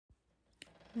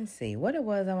Let's see what it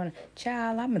was. I want to,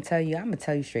 child. I'm gonna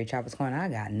tell you straight, Choppers Corner. I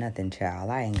got nothing, child.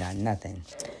 I ain't got nothing.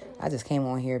 I just came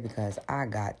on here because I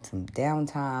got some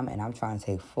downtime and I'm trying to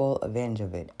take full advantage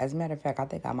of it. As a matter of fact, I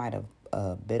think I might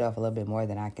have bit off a little bit more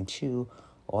than I can chew.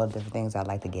 All the different things I'd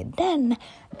like to get done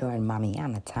during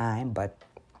Mamiana time, but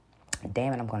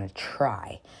damn it, I'm gonna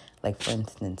try. Like for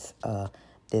instance,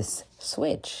 this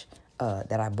Switch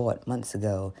that I bought months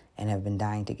ago and have been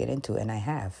dying to get into, and I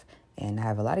have. And I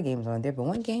have a lot of games on there, but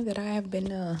one game that I have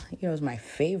been, is my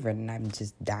favorite, and I'm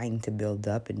just dying to build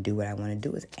up and do what I want to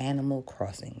do is Animal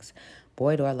Crossings.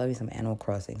 Boy, do I love you some Animal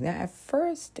Crossings. Now, at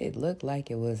first, it looked like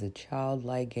it was a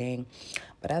childlike game,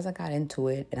 but as I got into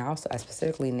it, and I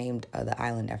specifically named the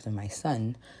island after my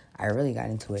son, I really got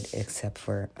into it, except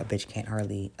for a bitch can't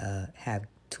hardly have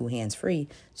two hands free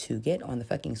to get on the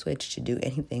fucking Switch to do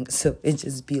anything. So it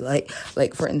just be like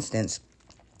for instance,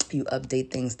 you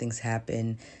update things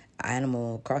happen.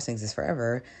 Animal Crossings is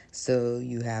forever. So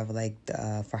you have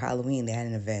for Halloween, they had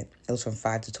an event. It was from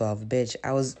 5 to 12. Bitch,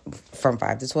 I was from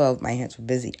 5 to 12. My hands were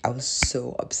busy. I was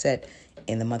so upset.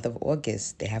 In the month of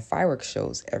August, they have fireworks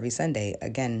shows every Sunday.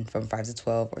 Again, from 5 to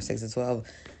 12 or 6 to 12.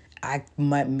 I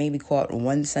might maybe caught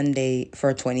one Sunday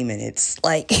for 20 minutes.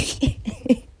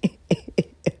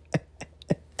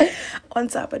 On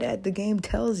top of that, the game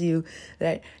tells you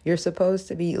that you're supposed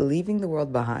to be leaving the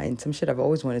world behind. Some shit I've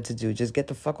always wanted to do. Just get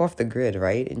the fuck off the grid,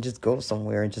 right? And just go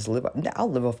somewhere and just live.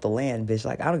 I'll live off the land, bitch.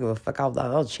 I don't give a fuck.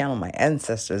 I'll channel my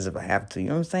ancestors if I have to. You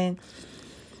know what I'm saying?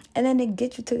 And then they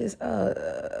get you to this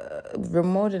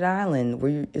remoted island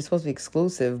where you're supposed to be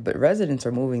exclusive, but residents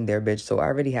are moving there, bitch. So I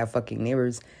already have fucking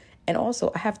neighbors. And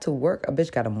also, I have to work. A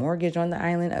bitch got a mortgage on the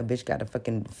island. A bitch got a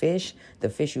fucking fish. The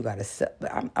fish you got to sell.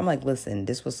 I'm like, listen,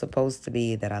 this was supposed to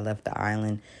be that I left the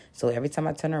island. So every time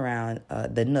I turn around,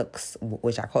 the nooks,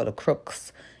 which I call the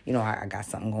crooks, I got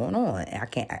something going on. And I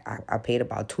can't, I paid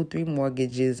about 2-3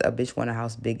 mortgages. A bitch want a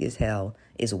house big as hell.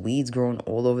 It's weeds growing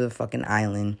all over the fucking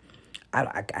island.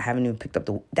 I haven't even picked up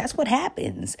that's what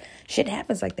happens. Shit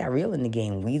happens like that real in the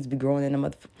game. Weeds be growing in the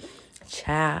mother.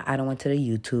 Child, I don't went to the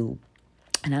YouTube.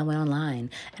 And I went online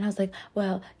and I was like,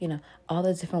 well, all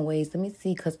the different ways. Let me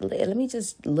see, because let me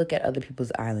just look at other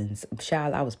people's islands.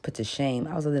 Child, I was put to shame.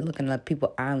 I was there looking at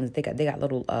people's islands. They got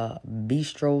little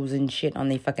bistros and shit on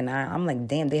their fucking island. I'm like,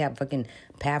 damn, they have fucking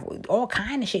path, all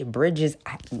kind of shit, bridges.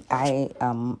 I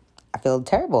feel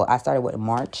terrible. I started with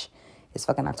March. It's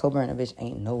fucking October and a bitch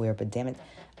ain't nowhere. But damn it,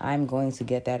 I'm going to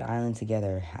get that island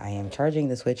together. I am charging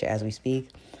the Switch as we speak.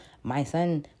 My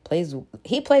son plays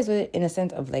with it in a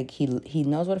sense of he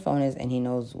knows what a phone is and he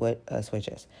knows what a Switch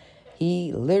is.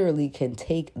 He literally can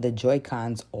take the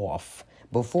Joy-Cons off.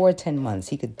 Before 10 months,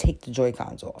 he could take the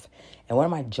Joy-Cons off. And one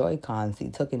of my Joy-Cons,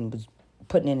 he took and was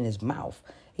putting it in his mouth.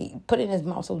 He put it in his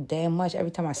mouth so damn much.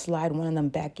 Every time I slide one of them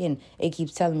back in, it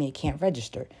keeps telling me it can't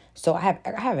register. So I have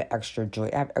an extra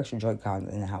extra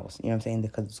Joy-Cons in the house. You know what I'm saying?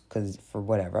 Because for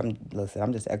whatever.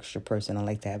 I'm just an extra person. I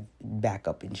like to have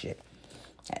backup and shit.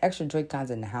 Extra Joy-Cons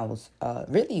in the house.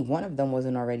 Really, one of them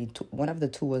wasn't already. One of the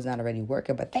two was not already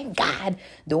working. But thank God,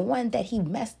 the one that he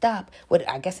messed up with,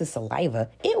 I guess it's saliva.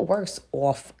 It works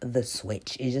off the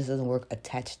Switch. It just doesn't work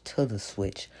attached to the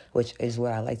Switch, which is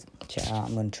what I like.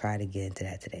 I'm gonna try to get into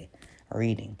that today.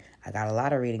 Reading. I got a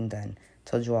lot of reading done.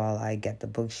 Told you all I got the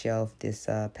bookshelf this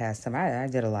past time. I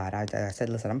did a lot. I said,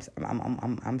 listen,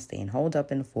 I'm staying holed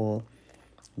up in full.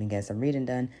 Been getting some reading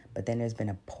done, but then there's been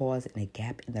a pause and a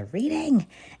gap in the reading,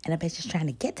 and I'm just trying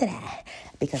to get to that,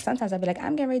 because sometimes I'll be like,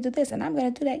 I'm getting ready to do this and I'm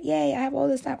gonna do that, yay, I have all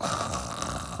this time.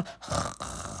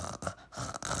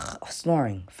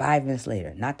 Snoring 5 minutes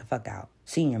later, knock the fuck out,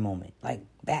 senior moment, like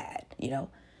bad, and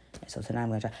so tonight I'm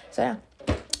gonna try. So now,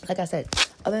 like I said,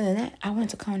 other than that, I wanted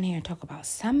to come in here and talk about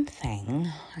something.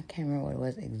 I can't remember what it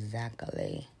was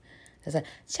exactly.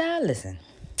 Child, listen,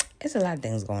 it's a lot of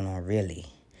things going on, really.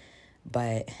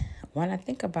 But when I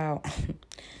think about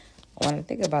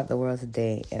the world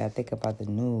today, and I think about the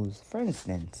news, for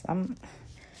instance,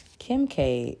 Kim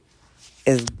K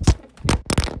is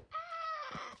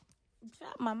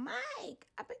drop my mic.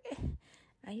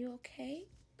 Are you okay,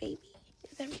 baby?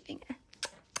 Is everything?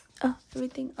 Oh,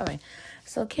 everything all right.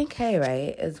 So Kim K,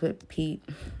 right, is with Pete.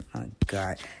 Oh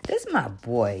God, this is my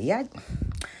boy. Y'all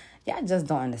just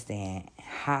don't understand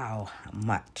how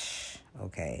much.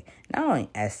 Okay, not only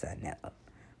SNL,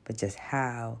 but just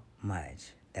how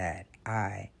much that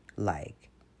I like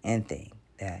and think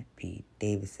that Pete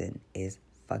Davidson is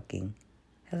fucking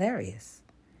hilarious.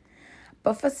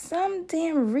 But for some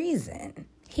damn reason,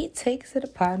 he takes it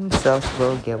upon himself to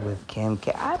go get with Kim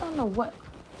K. I don't know what.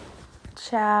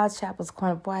 Chapel's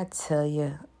Corner, boy, I tell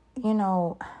you,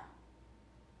 I'm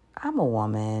a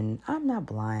woman. I'm not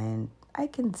blind. I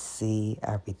can see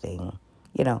everything.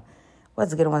 You know,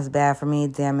 what's good and what's bad for me,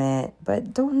 damn it.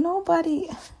 But don't nobody,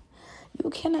 you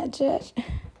cannot judge.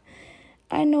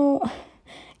 I know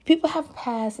people have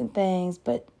past and things,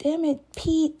 but damn it,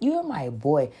 Pete, you're my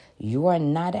boy. You are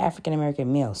not African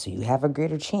American male, so you have a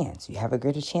greater chance. You have a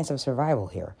greater chance of survival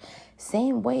here.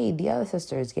 Same way the other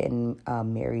sister is getting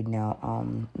married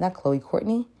now. Not Chloe,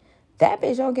 Courtney. That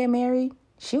bitch don't get married.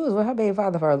 She was with her baby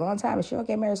father for a long time, and she don't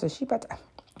get married, so she about to.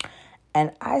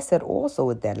 And I said also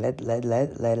with that,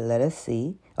 let us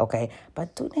see, okay?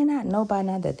 But do they not know by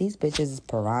now that these bitches is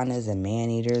piranhas and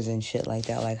man-eaters and shit like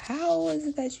that? Like, how is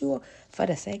it that you, for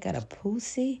the sake of the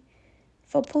pussy?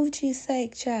 For Poochie's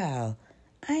sake, child.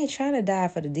 I ain't trying to die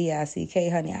for the D-I-C-K,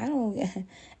 honey. I don't,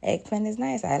 eggplant is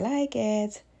nice. I like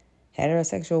it.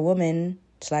 Heterosexual woman,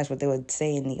 / what they would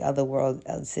say in the other world,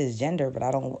 cisgender, but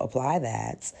I don't apply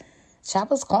that.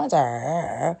 Chopper's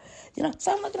corner. You know,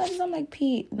 so I'm looking at this, I'm like,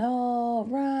 Pete, no,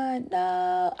 Ron,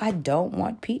 no. I don't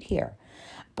want Pete here.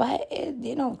 But,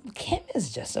 Kim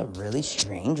is just a really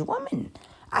strange woman.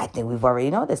 I think we've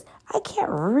already know this. I can't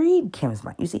read Kim's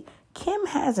mind. You see, Kim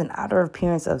has an outer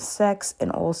appearance of sex and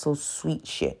also sweet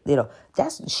shit. You know,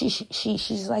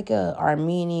 she's like a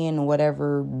Armenian,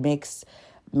 whatever, mixed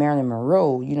Marilyn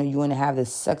Monroe. You know, you want to have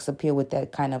this sex appeal with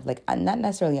that kind of like, not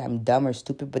necessarily I'm dumb or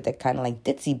stupid, but that kind of like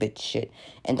ditzy bitch shit.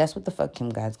 And that's what the fuck Kim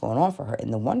got's going on for her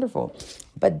in The Wonderful.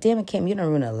 But damn it, Kim, you done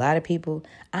ruined a lot of people.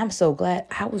 I'm so glad.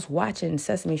 I was watching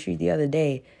Sesame Street the other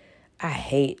day.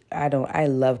 I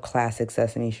love classic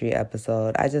Sesame Street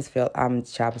episode. I just feel I'm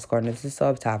Chopper's Corner. This is so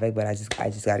off topic, but I just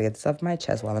gotta get this off my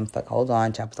chest while I'm stuck. Hold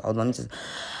on, Chopper's, hold on.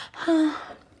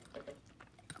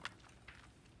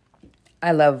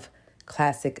 I love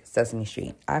classic Sesame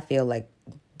Street. I feel like,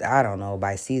 I don't know,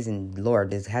 by season,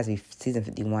 Lord, this has to be season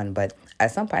 51, but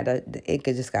at some point, it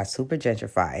just got super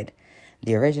gentrified.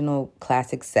 The original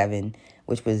classic 7,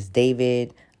 which was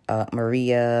David,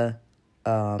 Maria,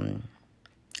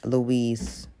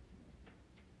 Luis,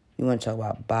 you want to talk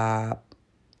about Bob,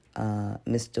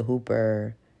 Mr.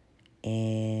 Hooper,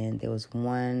 and there was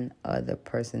one other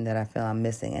person that I feel I'm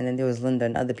missing, and then there was Linda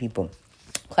and other people.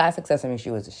 Classic Sesame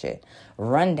Street was a shit.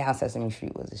 Rundown Sesame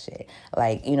Street was a shit.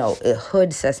 Like,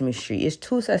 hood Sesame Street. It's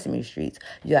 2 Sesame Streets.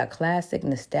 You got classic,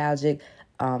 nostalgic,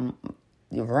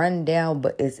 rundown,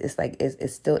 but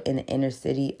it's still in the inner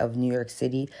city of New York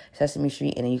City, Sesame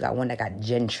Street, and then you got one that got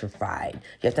gentrified.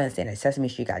 You have to understand that Sesame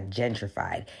Street got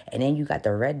gentrified. And then you got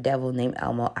the Red Devil named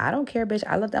Elmo. I don't care, bitch.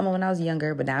 I loved Elmo when I was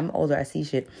younger, but now I'm older. I see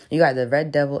shit. You got the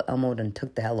Red Devil, Elmo, then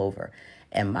took the hell over.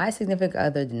 And my significant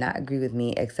other did not agree with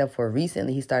me, except for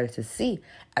recently he started to see,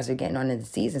 as we're getting on in the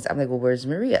seasons, I'm like, well, where's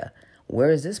Maria?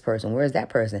 Where is this person? Where is that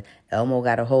person? Elmo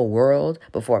got a whole world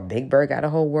before Big Bird got a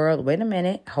whole world. Wait a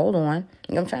minute. Hold on.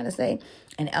 You know what I'm trying to say?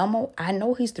 And Elmo, I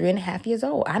know he's 3.5 years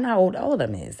old. I know how old all of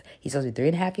them is. He's supposed to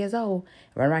be 3.5 years old.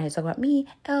 Run around here talking about me,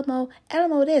 Elmo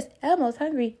this, Elmo's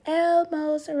hungry,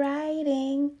 Elmo's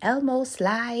riding, Elmo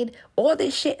slide, all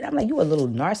this shit. And I'm like, you a little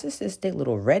narcissistic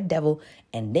little red devil,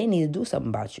 and they need to do something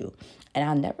about you. And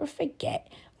I'll never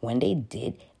forget when they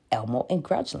did Elmo in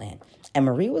Grouchland. And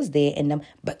Marie was there in them,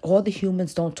 but all the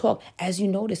humans don't talk. As you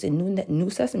notice in New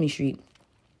Sesame Street,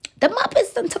 the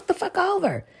Muppets done took the fuck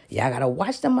over. Y'all gotta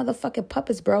watch them motherfucking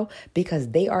puppets, bro, because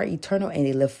they are eternal and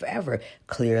they live forever.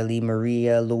 Clearly,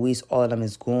 Maria, Luis, all of them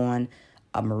is gone.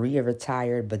 Maria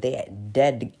retired, but they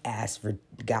dead ass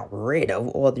got rid of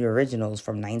all the originals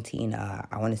from I want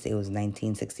to say it was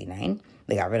 1969.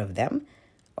 They got rid of them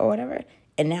or whatever.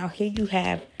 And now here you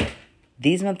have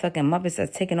these motherfucking Muppets are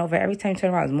taking over. Every time you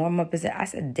turn around, there's more Muppets. I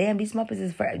said, damn, these Muppets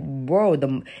is for world.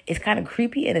 It's kind of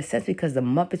creepy in a sense because the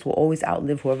Muppets will always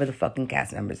outlive whoever the fucking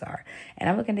cast members are. And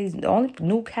I'm looking at these. The only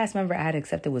new cast member I had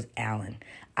accepted was Alan.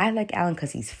 I like Alan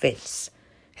because he fits.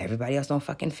 Everybody else don't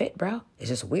fucking fit, bro. It's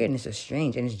just weird and it's just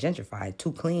strange and it's gentrified.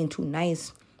 Too clean, too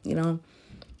nice,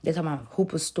 They're talking about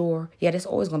Hooper Store. Yeah, there's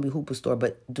always going to be Hooper Store.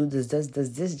 But does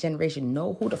this generation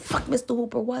know who the fuck Mr.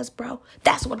 Hooper was, bro?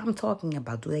 That's what I'm talking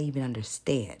about. Do they even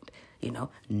understand? No.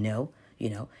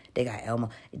 They got Elmo.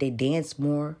 They dance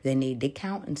more. They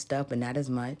count and stuff, but not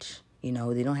as much. They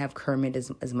don't have Kermit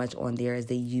as much on there as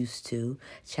they used to.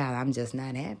 Child, I'm just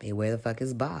not happy. Where the fuck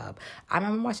is Bob? I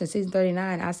remember watching season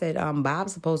 39. I said,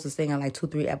 Bob's supposed to sing on like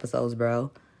 2-3 episodes,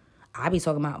 bro. I be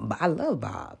talking about, I love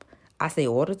Bob. I say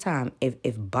all the time,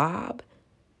 if Bob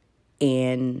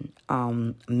and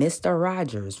Mr.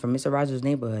 Rogers from Mr. Rogers'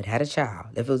 Neighborhood had a child,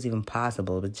 if it was even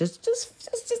possible, but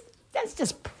let's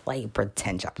just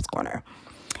pretend Chopper's Corner.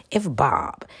 If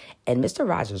Bob and Mr.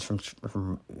 Rogers from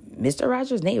Mr.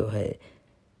 Rogers' Neighborhood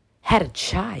had a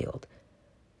child,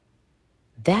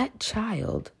 that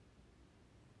child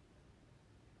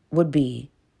would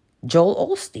be Joel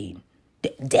Osteen.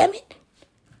 Damn it.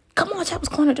 Come on, Chapel's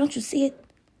Corner. Don't you see it?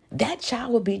 That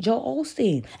child would be Joel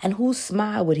Osteen. And whose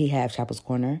smile would he have, Chapel's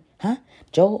Corner? Huh?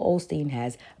 Joel Osteen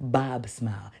has Bob's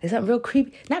smile. It's something real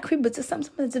creepy. Not creepy, but just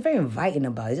something that's very inviting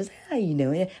about it. Just, how you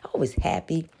doing? Always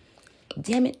happy.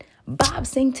 Damn it. Bob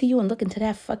sing to you and look into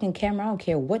that fucking camera. I don't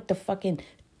care what the fucking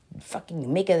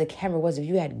make of the camera was. If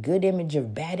you had good image or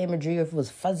bad imagery, or if it was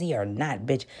fuzzy or not,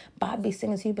 bitch. Bob be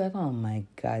singing to you, be like, oh my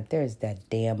God, there's that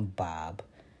damn Bob.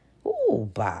 Ooh,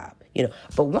 Bob.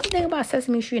 But one thing about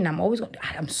Sesame Street, and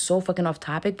I'm so fucking off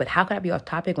topic, but how could I be off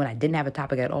topic when I didn't have a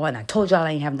topic at all? And I told y'all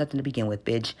I ain't have nothing to begin with,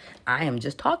 bitch. I am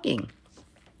just talking.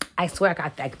 I swear, I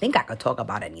think I could talk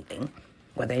about anything,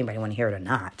 whether anybody want to hear it or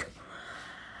not.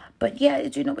 But yeah,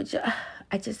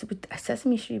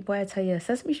 Sesame Street, boy, I tell you,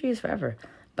 Sesame Street is forever.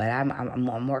 But I'm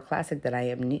more classic than I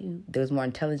am new. There was more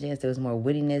intelligence, there was more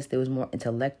wittiness, there was more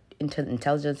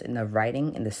intelligence in the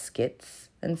writing, in the skits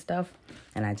and stuff.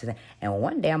 And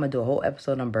one day I'm gonna do a whole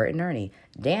episode on Bert and Ernie.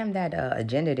 Damn that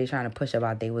agenda they trying to push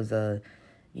about they was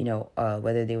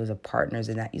whether they was a partners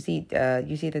or not. You see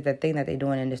that thing that they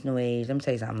doing in this new age. Let me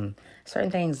tell you something.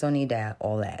 Certain things don't need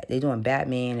all that. They doing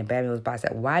Batman and Batman was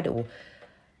bisexual.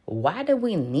 Why do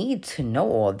we need to know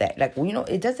all that? Like,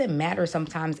 it doesn't matter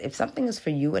sometimes. If something is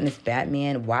for you and it's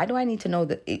Batman, why do I need to know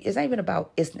that? It's not even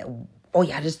about,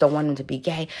 I just don't want him to be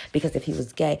gay, because if he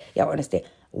was gay, y'all understand.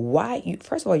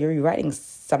 First of all, you're rewriting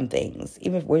some things.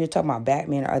 Even if when you're talking about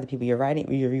Batman or other people, you're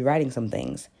rewriting some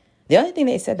things. The only thing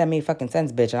they said that made fucking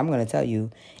sense, bitch, and I'm going to tell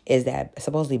you, is that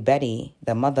supposedly Betty,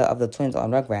 the mother of the twins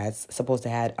on Rugrats, supposed to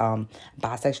have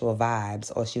bisexual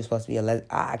vibes, or she was supposed to be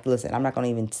listen, I'm not going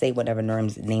to even say whatever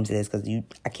names it is, because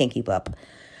I can't keep up.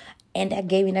 And that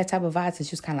gave me that type of vibe, so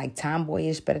she was kind of like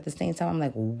tomboyish, but at the same time, I'm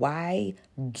like, why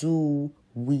do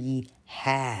we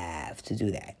have to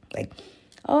do that? Like,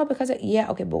 because,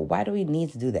 okay, but why do we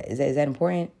need to do that? Is that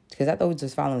important? Because I thought we were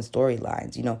just following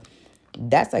storylines,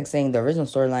 That's like saying the original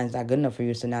storyline is not good enough for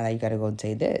you, so now that you got to go and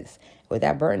say this. With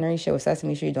that Bert and Ernie shit with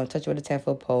Sesame Street, don't touch it with a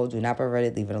 10-foot pole. Do not pervert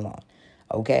it. Leave it alone.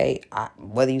 Okay?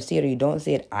 Whether you see it or you don't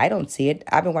see it, I don't see it.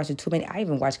 I've been watching too many. I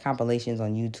even watch compilations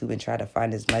on YouTube and try to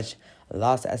find as much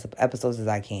lost episodes as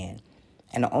I can.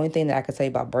 And the only thing that I can tell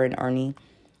you about Bert and Ernie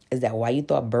is that why you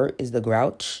thought Bert is the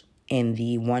grouch and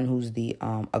the one who's the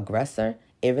aggressor,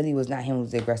 it really was not him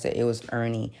who's the aggressor. It was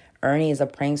Ernie. Ernie is a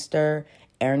prankster.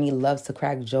 Ernie loves to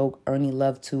crack joke. Ernie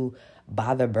loved to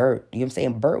bother Bert. You know what I'm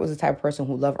saying? Bert was the type of person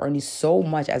who loved Ernie so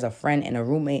much as a friend and a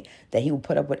roommate that he would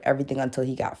put up with everything until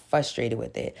he got frustrated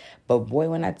with it. But boy,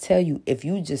 when I tell you, if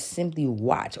you just simply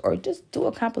watch or just do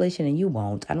a compilation, and you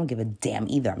won't, I don't give a damn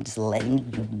either. I'm just letting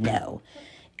you know.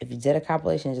 If you did a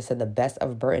compilation and just said the best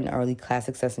of Bert and Ernie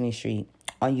classic Sesame Street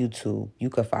on YouTube, you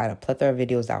could find a plethora of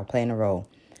videos that will play in a row.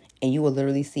 And you will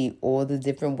literally see all the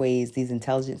different ways, these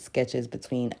intelligent sketches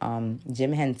between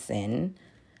Jim Henson,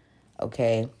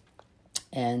 okay,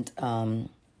 and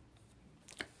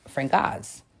Frank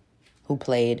Oz, who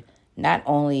played not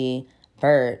only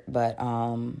Bert, but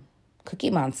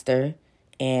Cookie Monster,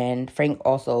 and Frank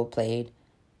also played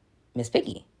Miss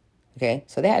Piggy, okay?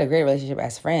 So they had a great relationship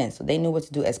as friends. So they knew what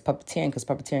to do as puppeteering, because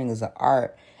puppeteering is an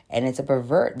art. And it's to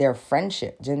pervert their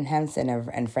friendship, Jim Henson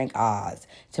and Frank Oz,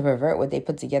 to pervert what they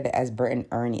put together as Bert and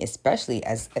Ernie, especially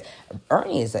as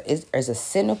Ernie is a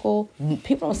cynical,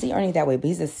 people don't see Ernie that way, but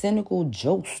he's a cynical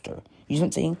jokester. You know what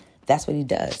I'm saying? That's what he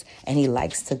does. And he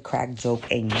likes to crack joke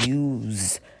and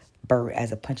use Bert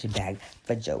as a punching bag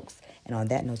for jokes. And on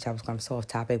that note, I'm so off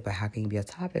topic, but how can you be a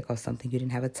topic of something you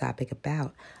didn't have a topic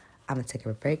about? I'm going to take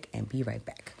a break and be right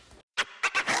back.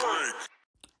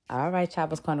 All right,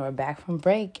 Chapel's Corner, we're back from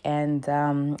break. And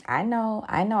I know,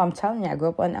 I'm telling you, I grew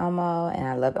up on Elmo, and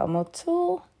I love Elmo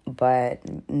too. But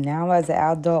now as an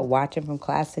adult, watching from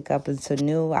classic up into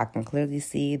new, I can clearly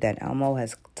see that Elmo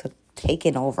has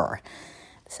taken over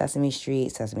Sesame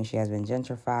Street. Sesame Street has been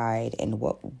gentrified. And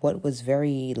what was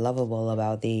very lovable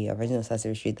about the original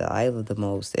Sesame Street that I loved the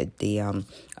most, the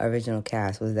original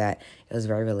cast, was that it was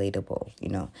very relatable,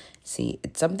 See,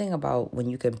 it's something about when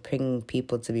you can bring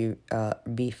people to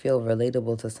feel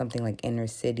relatable to something like inner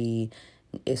city.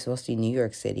 It's supposed to be New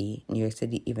York City. New York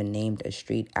City even named a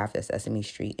street after Sesame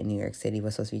Street in New York City. It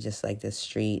was supposed to be just like this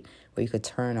street where you could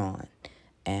turn on.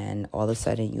 And all of a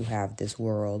sudden you have this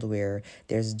world where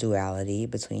there's duality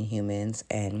between humans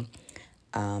and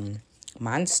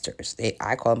monsters.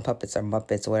 I call them puppets or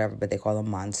muppets or whatever, but they call them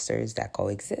monsters that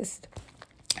coexist.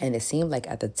 And it seemed like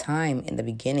at the time, in the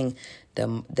beginning,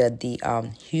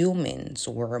 the humans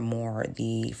were more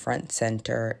the front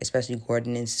center, especially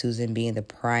Gordon and Susan being the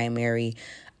primary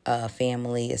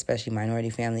family, especially minority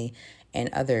family, and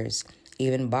others.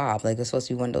 even Bob. Like, it's supposed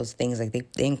to be one of those things. Like,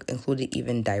 they included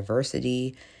even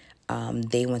diversity.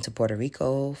 They went to Puerto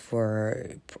Rico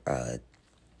for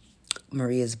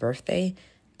Maria's birthday.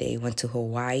 They went to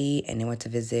Hawaii, and they went to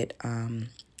visit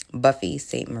Buffy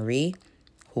St. Marie,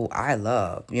 who I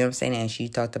love. You know what I'm saying? And she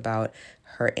talked about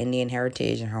her Indian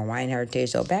heritage and her Hawaiian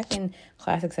heritage. So back in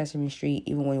classic Sesame Street,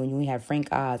 even when we had Frank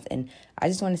Oz, and I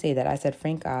just want to say that I said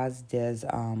Frank Oz does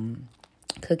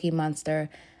Cookie Monster.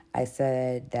 I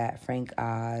said that Frank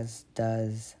Oz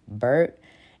does Bert.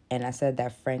 And I said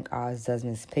that Frank Oz does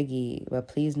Miss Piggy, but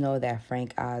please know that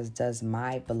Frank Oz does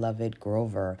my beloved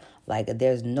Grover. Like,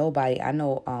 there's nobody. I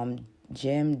know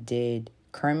Jim did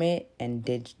Kermit,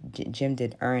 and Jim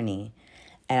did Ernie.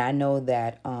 And I know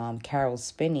that Carol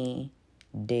Spinney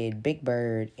did Big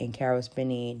Bird, and Carol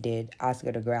Spinney did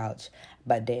Oscar the Grouch.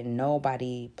 But did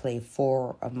nobody play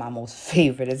four of my most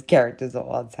favorite characters of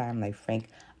all time, like Frank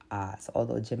Oz.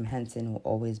 Although Jim Henson will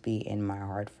always be in my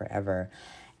heart forever.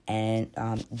 And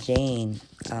Jane,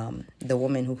 the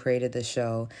woman who created the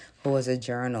show, who was a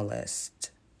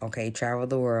journalist, okay,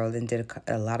 traveled the world and did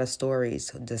a lot of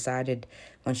stories, decided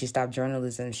when she stopped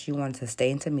journalism, she wanted to stay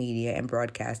into media and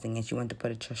broadcasting, and she wanted to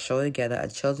put a show together, a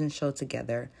children's show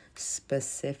together,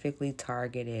 specifically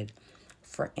targeted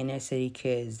for inner city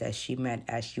kids that she met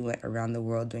as she went around the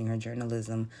world doing her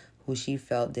journalism, who she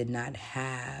felt did not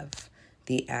have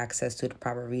the access to the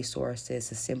proper resources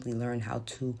to simply learn how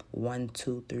to 1,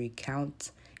 2, 3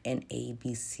 count and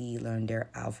ABC, learn their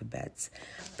alphabets.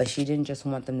 But she didn't just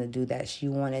want them to do that. She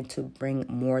wanted to bring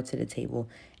more to the table.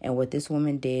 And what this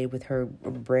woman did with her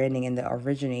branding and the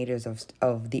originators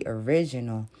of the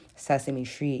original Sesame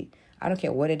Street, I don't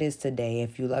care what it is today,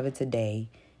 if you love it today,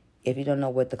 if you don't know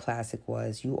what the classic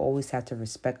was, you always have to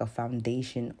respect a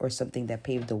foundation or something that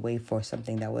paved the way for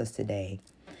something that was today.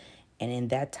 And in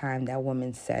that time, that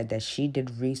woman said that she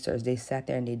did research. They sat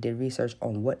there and they did research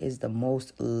on what is the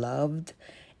most loved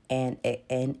and I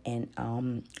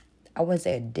wouldn't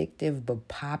say addictive, but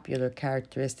popular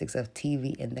characteristics of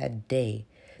TV in that day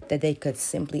that they could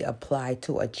simply apply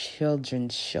to a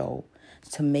children's show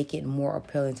to make it more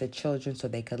appealing to children so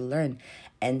they could learn.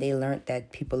 And they learned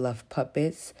that people love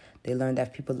puppets. They learned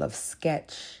that people love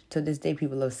sketch. To this day,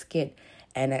 people love skit.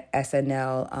 And at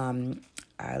SNL,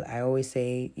 I always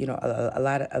say, you know, a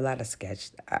lot of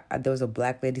sketch. There was a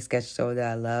Black Lady sketch show that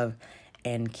I love,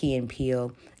 and Key and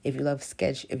Peele. If you love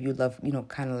sketch, if you love, you know,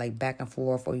 kind of like back and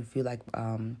forth, or you feel like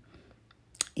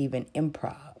even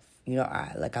improv, you know,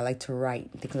 I like to write,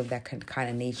 things of that kind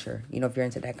of nature. You know, if you're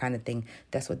into that kind of thing,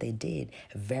 that's what they did.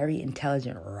 Very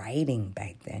intelligent writing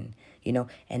back then. You know,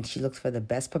 and she looked for the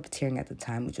best puppeteering at the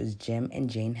time, which was Jim and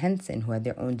Jane Henson, who had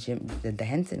their own the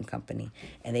Henson Company,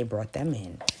 and they brought them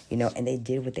in, you know, and they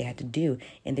did what they had to do.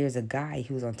 And there's a guy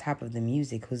who was on top of the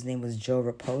music whose name was Joe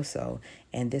Raposo,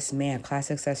 and this man,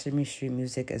 classic Sesame Street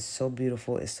music is so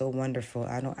beautiful, it's so wonderful.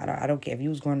 I don't care if you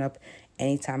was growing up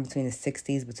anytime between the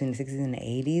 60s and the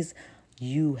 80s,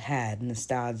 you had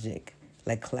nostalgic,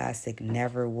 like classic,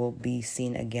 never will be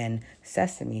seen again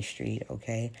Sesame Street,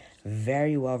 okay?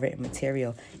 Very well written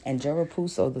material. And Joe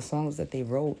Raposo, the songs that they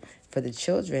wrote for the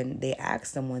children, they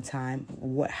asked them one time,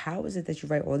 how is it that you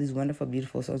write all these wonderful,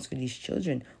 beautiful songs for these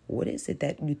children? What is it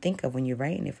that you think of when you're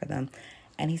writing it for them?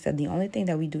 And he said, the only thing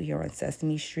that we do here on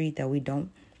Sesame Street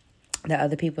that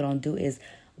other people don't do is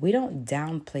we don't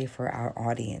downplay for our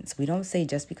audience. We don't say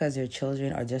just because they're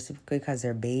children or just because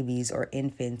they're babies or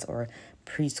infants or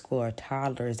preschool or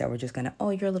toddlers that we're just going to, oh,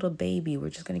 you're a little baby, we're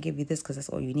just going to give you this because that's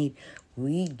all you need.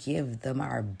 We give them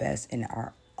our best and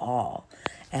our all.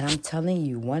 And I'm telling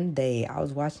you, one day I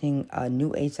was watching a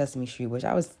New Age Sesame Street, which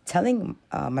I was telling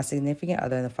my significant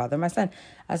other and the father of my son.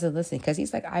 I said, listen, because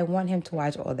he's like, I want him to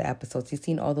watch all the episodes. He's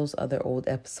seen all those other old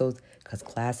episodes because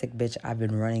classic, bitch, I've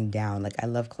been running down. Like, I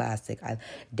love classic.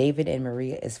 David and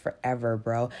Maria is forever,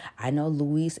 bro. I know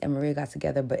Luis and Maria got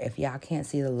together, but if y'all can't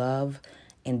see the love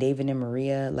in David and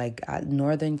Maria, like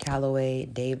Northern Calloway,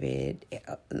 David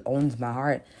owns my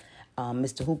heart.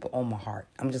 Mr. Hooper on my heart.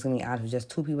 I'm just going to be honest with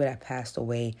just two people that passed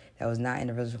away that was not in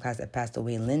the original class that passed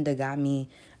away. Linda got me.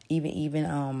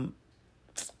 Even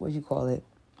what do you call it?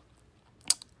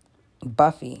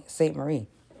 Buffy St. Marie.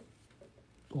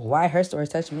 Why her story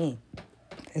touched me?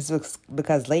 It's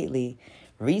because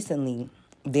recently,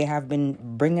 they have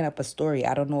been bringing up a story.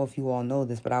 I don't know if you all know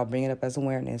this, but I'll bring it up as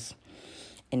awareness.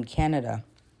 In Canada,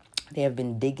 they have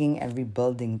been digging and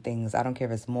rebuilding things. I don't care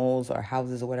if it's moles or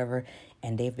houses or whatever.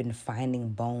 And they've been finding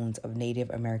bones of Native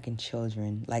American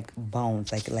children, like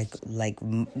bones, like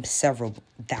several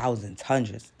thousands,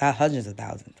 hundreds of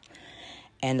thousands.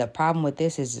 And the problem with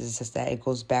this is just that it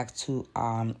goes back to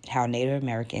how Native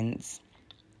Americans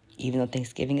Even though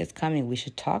Thanksgiving is coming, we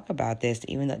should talk about this.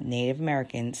 Even the Native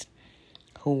Americans,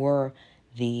 who were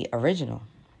the original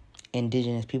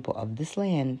indigenous people of this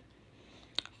land,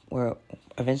 were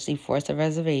eventually forced to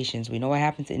reservations. We know what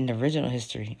happens in the original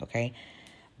history, okay?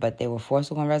 But they were forced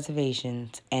to go on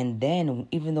reservations. And then,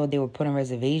 even though they were put on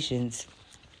reservations,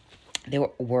 they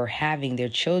were having their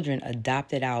children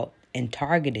adopted out and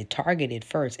targeted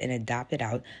first and adopted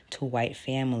out to white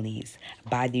families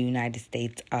by the United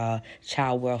States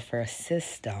child welfare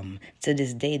system. To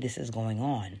this day, this is going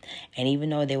on. And even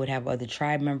though they would have other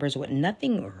tribe members,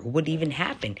 nothing would even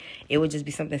happen. It would just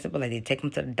be something simple, like they take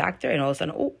them to the doctor and all of a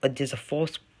sudden, there's a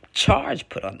false charge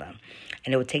put on them.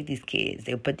 And they would take these kids,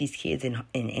 they would put these kids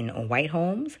in white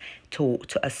homes to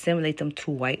assimilate them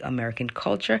to white American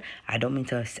culture. I don't mean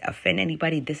to offend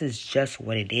anybody. This is just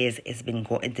what it is. It's been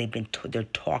they're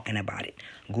talking about it.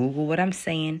 Google what I'm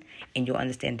saying and you'll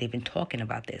understand they've been talking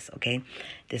about this, okay?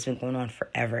 This has been going on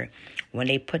forever. When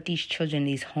they put these children in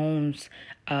these homes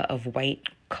of white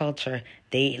culture,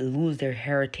 they lose their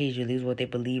heritage, they lose what they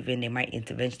believe in. They might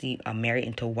eventually marry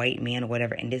into a white man or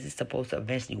whatever, and this is supposed to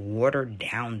eventually water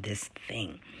down this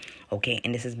thing, okay?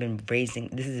 And this has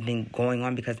been going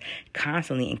on because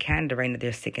constantly in Canada right now,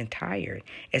 they're sick and tired.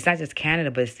 It's not just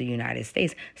Canada, but it's the United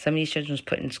States. Some of these children was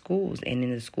put in schools, and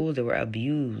in the schools they were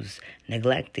abused,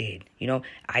 neglected.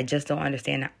 I just don't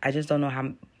understand. I just don't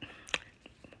know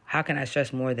how can I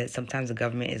stress more that sometimes the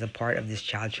government is a part of this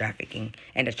child trafficking,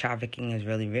 and the trafficking is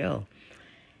really real.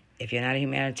 If you're not a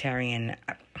humanitarian,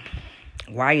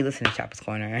 why are you listening to Chopper's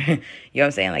Corner? You know what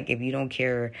I'm saying? Like, if you don't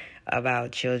care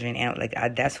about children, and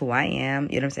that's who I am.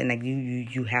 You know what I'm saying? Like,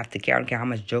 you have to care. I don't care how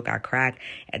much joke I crack.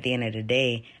 At the end of the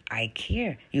day, I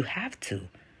care. You have to.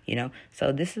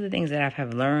 So this is the things that I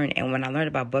have learned. And when I learned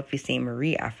about Buffy St.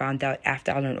 Marie, I found out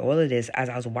after I learned all of this, as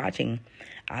I was watching,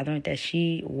 I learned that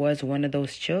she was one of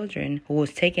those children who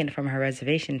was taken from her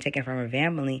reservation, taken from her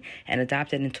family, and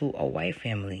adopted into a white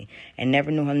family, and never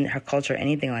knew her culture or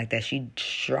anything like that. She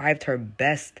strived her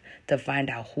best to find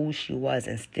out who she was,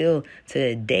 and still to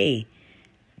the day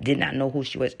did not know who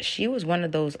she was. She was one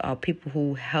of those people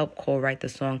who helped co-write the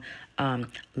song,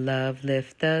 Love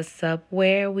Lift Us Up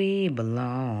Where We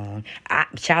Belong.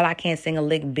 I can't sing a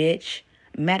lick, bitch.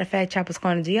 Matter of fact, Chopper's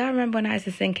Corner, do y'all remember when I used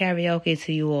to sing karaoke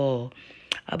to you all?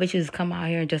 I bet you just come out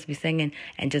here and just be singing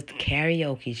and just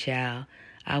karaoke, child.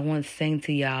 I once sang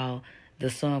to y'all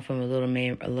the song from A Little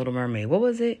Mermaid. What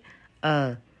was it?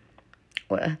 A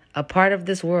part of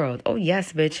this world. Oh,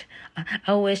 yes, bitch.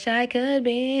 I wish I could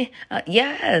be.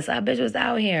 Yes, I bitch was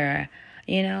out here,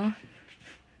 I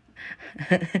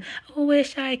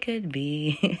wish I could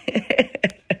be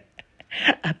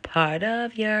a part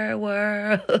of your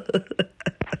world.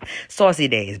 Saucy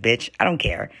days, bitch. I don't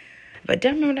care. But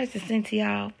don't remember I used to sing to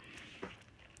y'all?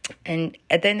 And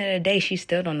at the end of the day, she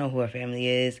still don't know who her family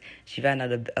is. She found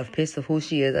out a piece of who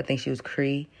she is. I think she was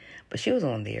Cree. But she was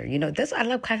on there. That's why I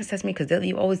love Classic Sesame, because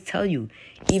they'll always tell you.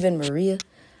 Even Maria,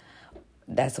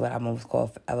 that's what I'm always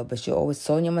called forever. But she'll always,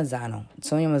 Sonia Mazzano.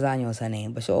 Sonia Mazzano is her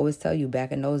name. But she'll always tell you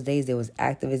back in those days, there was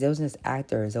activists. There wasn't just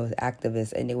actors. There was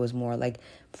activists. And it was more like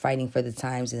fighting for the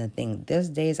times and the thing. These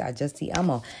days, I just see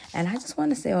Elmo. And I just want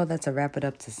to say all that to wrap it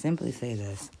up, to simply say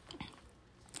this.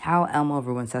 How Elmo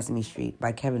Ruined Sesame Street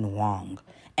by Kevin Wong.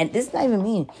 And this is not even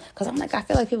mean. Because I'm like, I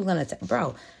feel like people are going to...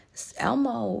 Bro,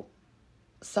 Elmo...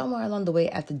 Somewhere along the way,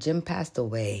 after Jim passed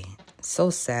away, so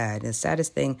sad. The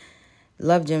saddest thing,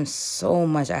 loved Jim so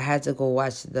much. I had to go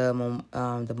watch the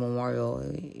memorial,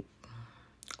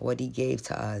 what he gave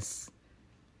to us,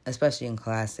 especially in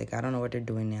Classic. I don't know what they're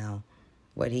doing now.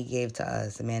 What he gave to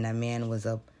us, that man was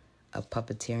a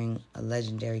puppeteering, a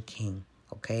legendary king.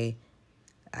 Okay,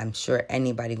 I'm sure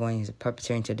anybody going into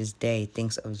puppeteering to this day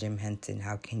thinks of Jim Henson.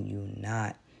 How can you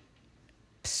not?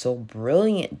 So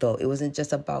brilliant, though. It wasn't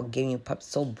just about giving pups.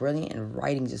 So brilliant, and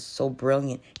writing just so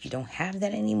brilliant. You don't have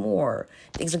that anymore.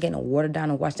 Things are getting watered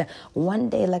down and washed down. One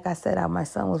day, like I said, my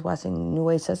son was watching New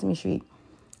Age Sesame Street,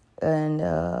 and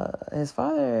his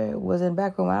father was in the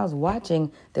back room. When I was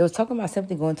watching, they was talking about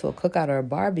simply going to a cookout or a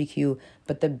barbecue,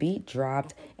 but the beat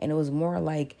dropped, and it was more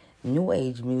like New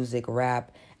Age music,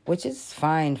 rap, which is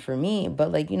fine for me. But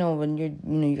when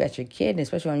you got your kid,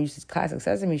 especially when you use Classic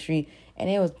Sesame Street, and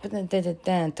it was talking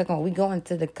about we going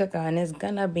to the cookout and it's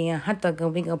gonna be a hot dog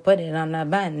and we gonna put it on the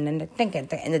bun and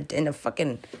the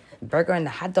fucking burger and the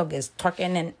hot dog is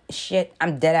twerking and shit.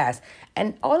 I'm dead ass.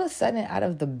 And all of a sudden, out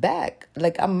of the back,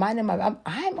 I'm minding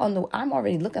I'm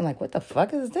already looking like, what the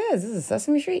fuck is this? This is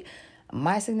Sesame Street.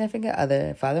 My significant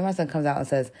other, father of my son, comes out and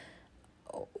says,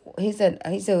 he said,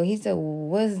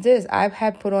 what's this? I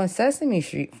had put on Sesame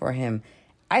Street for him.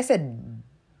 I said,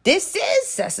 This is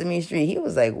Sesame Street. He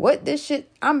was like, what? This shit,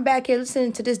 I'm back here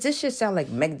listening to this. This shit sound like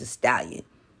Meg Thee Stallion.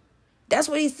 That's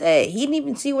what he said. He didn't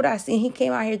even see what I seen. He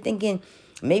came out here thinking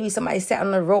maybe somebody sat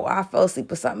on the road, I fell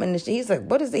asleep or something. And he's like,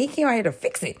 what is it? He came out here to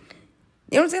fix it.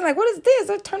 You know what I'm saying? Like, what is this?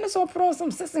 I turn this on, put on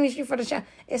some Sesame Street for the show.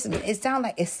 It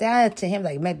sounded to him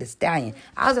like Meg Thee Stallion.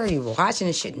 I was already watching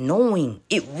this shit knowing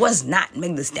it was not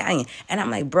Meg Thee Stallion. And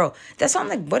I'm like, bro, that's why I'm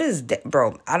like, what is that?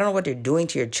 Bro, I don't know what they're doing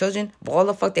to your children, but all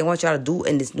the fuck they want y'all to do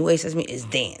in this new age Sesame is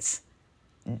dance.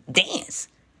 Dance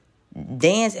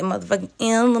and motherfucking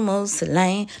Elmo's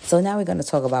lane. So now we're going to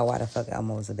talk about why the fuck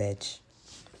Elmo's a bitch.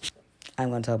 I'm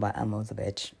going to talk about Elmo's a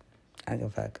bitch. I don't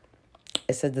give a fuck.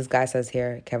 It says, this guy says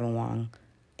here, Kevin Wong,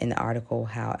 in the article,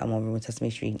 how Elmo ruined Sesame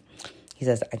Street. He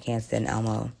says, I can't stand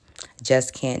Elmo.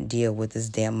 Just can't deal with this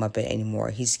damn Muppet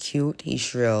anymore. He's cute, he's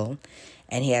shrill,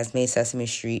 and he has made Sesame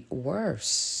Street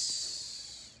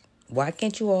worse. Why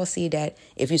can't you all see that?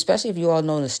 Especially if you all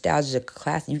know nostalgia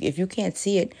class, if you can't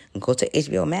see it, go to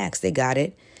HBO Max. They got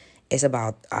it. It's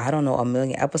about, I don't know, 1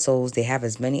 million episodes. They have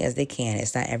as many as they can.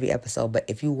 It's not every episode. But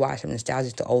if you watch from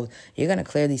nostalgia to old, you're going to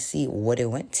clearly see what it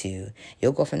went to.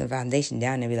 You'll go from the foundation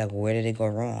down and be like, where did it go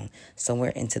wrong?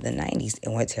 Somewhere into the 90s, it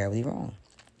went terribly wrong.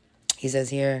 He says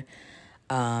here,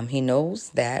 he knows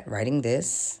that writing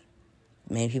this,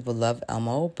 many people love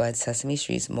Elmo, but Sesame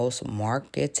Street's most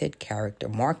marketed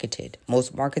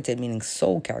meaning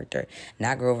soul character,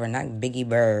 not Grover, not Biggie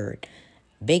Bird.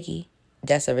 Biggie,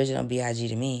 that's original B.I.G.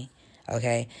 to me.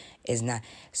 Okay, is not.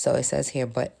 So it says here,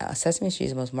 but Sesame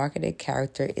Street's most marketed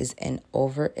character is an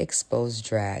overexposed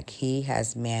drag. He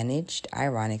has managed,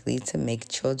 ironically, to make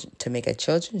a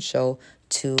children's show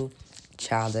too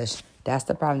childish. That's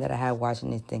the problem that I had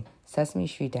watching this thing. Sesame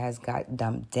Street has got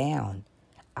dumbed down.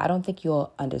 I don't think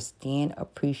you'll understand,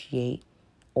 appreciate,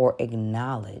 or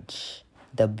acknowledge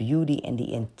the beauty and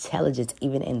the intelligence,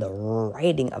 even in the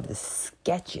writing of the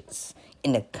sketches,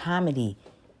 in the comedy.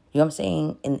 You know what I'm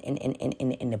saying?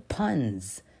 In the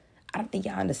puns. I don't think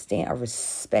y'all understand or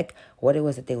respect what it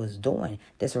was that they was doing.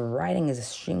 This writing is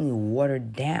extremely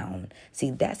watered down.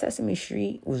 See, that Sesame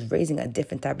Street was raising a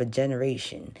different type of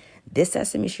generation. This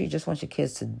Sesame Street just wants your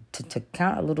kids to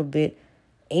count a little bit,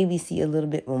 ABC a little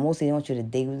bit, but mostly they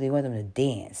want them to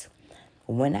dance.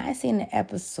 When I seen the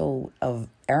episode of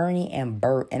Ernie and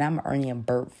Bert, and I'm an Ernie and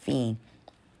Bert fiend,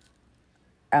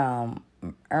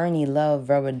 Ernie loved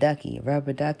Rubber Ducky.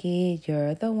 Rubber Ducky,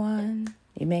 you're the one.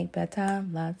 You make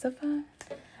bedtime lots of fun.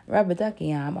 Rubber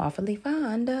Ducky, I'm awfully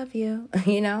fond of you.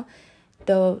 You know,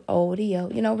 the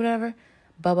odio, you know, whatever.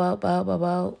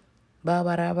 Yo.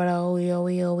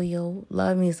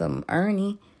 Love me some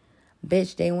Ernie.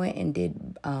 Bitch, they went and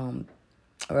did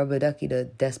Rubber Ducky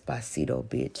the Despacito,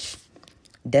 bitch.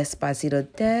 Despacito,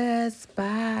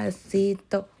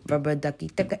 Rubber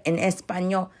Ducky, in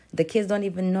Espanol. The kids don't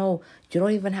even know. You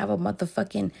don't even have a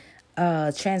motherfucking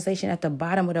translation at the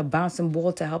bottom with a bouncing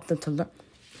ball to help them to learn.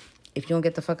 If you don't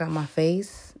get the fuck out of my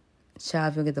face,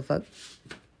 child, if you don't get the fuck,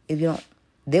 if you don't,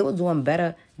 they was doing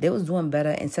better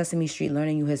in Sesame Street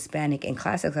learning you Hispanic. In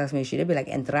classic Sesame Street, they'd be like,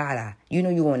 entrada. You know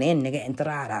you going in, nigga,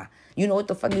 entrada. You know what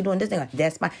the fuck you doing this nigga.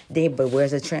 That's my day, but where's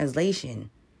the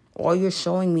translation? All you're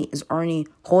showing me is Ernie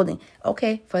holding.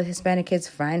 Okay, for the Hispanic kids,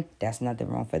 fine. That's nothing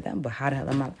wrong for them. But how the hell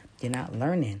am I? They're not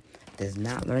learning. They're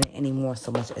not learning anymore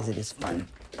so much as it is fun.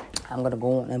 I'm going to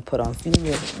go on and put on a few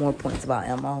more points about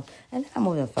Elmo. And then I'm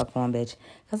moving the fuck on, bitch.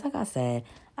 Because like I said,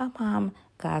 our mom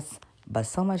got but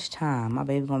so much time. My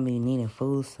baby going to be needing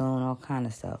food soon, all kind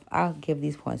of stuff. I'll give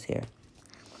these points here.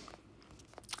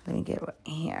 Let me get it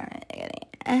here.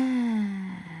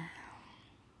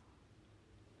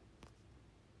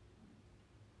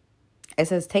 It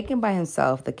says, taken by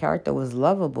himself, the character was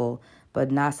lovable,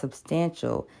 but not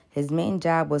substantial. His main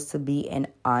job was to be an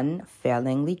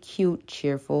unfailingly cute,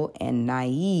 cheerful, and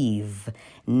naive.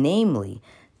 Namely,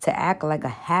 to act like a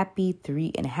happy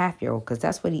 3.5-year-old, because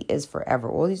that's what he is forever.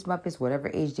 All these Muppets, whatever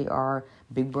age they are,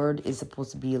 Big Bird is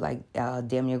supposed to be like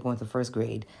damn near going to first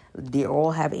grade. They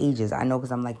all have ages. I know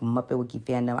because I'm like Muppet Wiki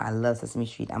fandom. I love Sesame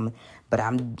Street. I'm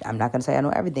not gonna say I know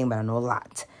everything, but I know a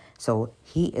lot. So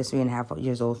he is 3.5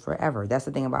 years old forever. That's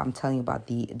the thing about, I'm telling you about,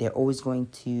 they're always going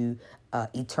to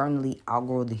eternally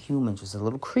outgrow the humans, which is a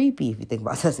little creepy if you think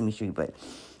about Sesame Street. But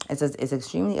it says it's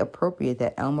extremely appropriate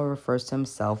that Elmo refers to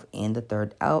himself in the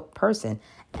third person.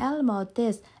 Elmo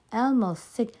this, Elmo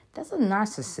sick. That's a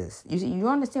narcissist. You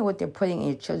understand what they're putting in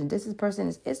your children. This person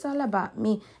is, it's all about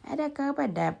me.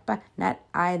 Not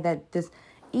I that this.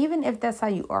 even if that's how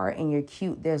you are and you're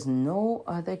cute, there's no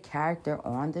other character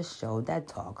on the show that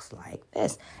talks like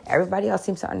this. Everybody else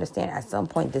seems to understand at some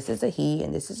point, this is a he,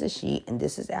 and this is a she, and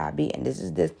this is Abby, and this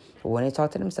is this. But when they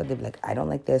talk to themselves, they be like, I don't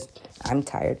like this. I'm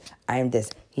tired. I am this.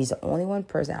 He's the only one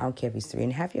person, I don't care if he's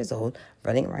 3.5 years old,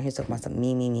 running around here talking about some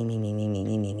me.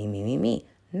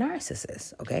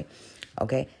 Narcissist, okay?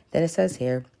 Okay, then it says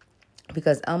here,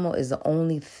 because Elmo is the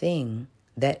only thing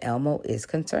that Elmo is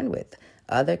concerned with.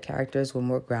 Other characters were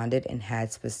more grounded and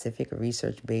had specific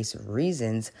research-based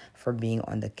reasons for being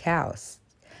on the cast.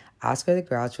 Oscar the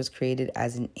Grouch was created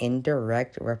as an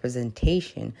indirect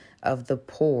representation of the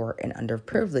poor and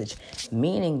underprivileged,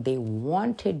 meaning they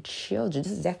wanted children.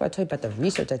 This is exactly what I told you about the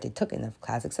research that they took in the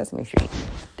classic Sesame Street.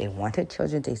 They wanted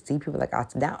children. They see people like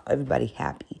us. Now everybody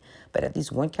happy. But at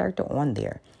least one character on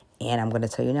there. And I'm going to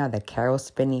tell you now that Carol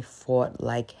Spinney fought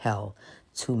like hell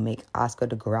to make Oscar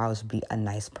the Grouch be a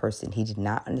nice person. He did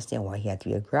not understand why he had to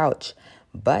be a grouch.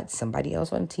 But somebody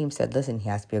else on the team said, listen, he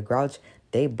has to be a grouch.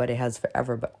 They butted heads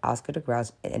forever, but Oscar the Grouch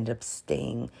ended up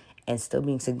staying and still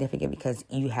being significant because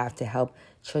you have to help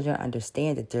children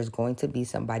understand that there's going to be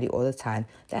somebody all the time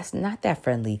that's not that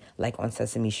friendly, like on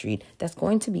Sesame Street. That's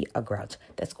going to be a grouch.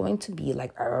 That's going to be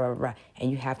like,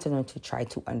 and you have to learn to try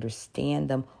to understand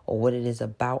them or what it is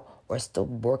about, or still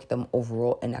work them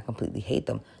overall and not completely hate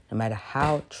them, no matter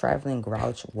how traveling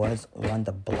Grouch was on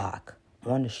the block,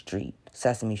 on the street,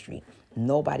 Sesame Street.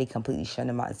 Nobody completely shut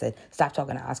him out and said, stop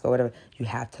talking to Oscar or whatever. You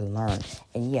have to learn.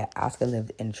 And yeah, Oscar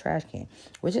lived in a trash can,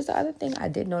 which is the other thing I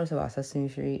did notice about Sesame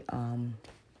Street.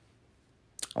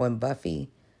 When Buffy,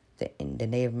 the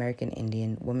Native American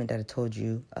Indian woman that I told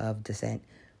you of descent,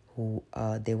 who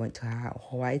they went to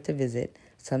Hawaii to visit,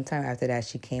 sometime after that,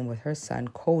 she came with her son,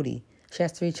 Cody. She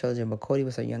has 3 children, but Cody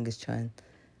was her youngest son.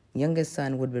 Youngest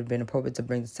son would have been appropriate to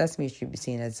bring to Sesame Street, be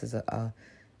seen as a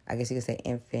I guess you could say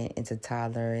infant into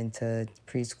toddler, into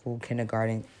preschool,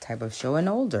 kindergarten type of show, and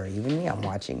older. Even me, I'm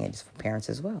watching it just for parents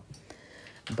as well.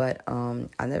 But I'll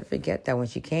never forget that when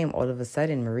she came, all of a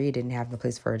sudden, Maria didn't have no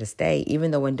place for her to stay.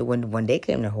 Even though when they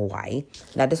came to Hawaii,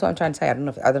 now this is what I'm trying to tell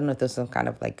you. I don't know if there's some kind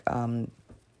of like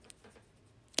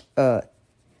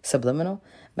subliminal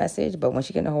message, but when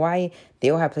she came to Hawaii, they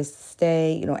all had a place to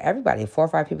stay. You know, everybody, 4 or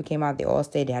 5 people came out. They all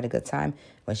stayed. They had a good time.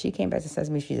 When she came back to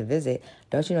Sesame Street to visit,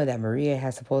 don't you know that Maria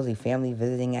had supposedly family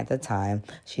visiting at the time?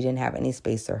 She didn't have any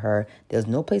space for her. There was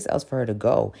no place else for her to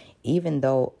go, even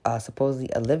though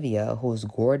supposedly Olivia, who's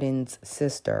Gordon's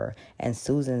sister and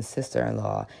Susan's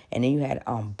sister-in-law, and then you had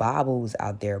Bob, who was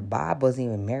out there. Bob wasn't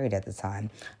even married at the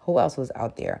time. Who else was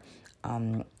out there?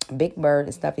 Big Bird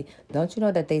and Stuffy. Don't you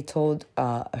know that they told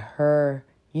her,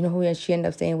 you know who she ended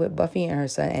up staying with? Buffy, and her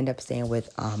son ended up staying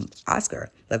with Oscar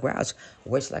the Grouch,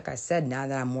 which, like I said, now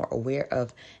that I'm more aware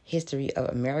of history of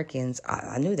Americans,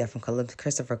 I knew that from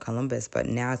Christopher Columbus, but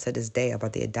now to this day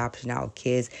about the adoption out of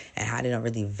kids and how they don't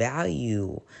really value, you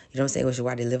know what I'm saying, which is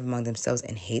why they live among themselves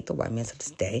and hate the white man to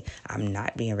this day. I'm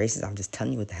not being racist. I'm just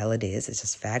telling you what the hell it is. It's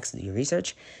just facts. Do your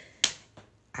research.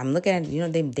 I'm looking at, you know,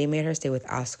 they made her stay with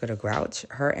Oscar the Grouch.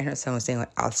 Her and her son were staying with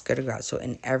Oscar the Grouch. So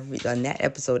on that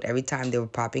episode, every time they were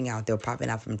popping out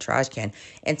from a trash can.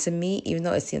 And to me, even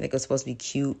though it seemed like it was supposed to be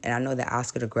cute, and I know that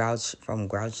Oscar the Grouch from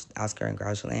Oscar and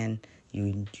Grouchland,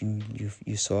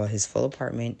 you saw his full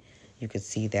apartment. You could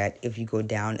see that if you go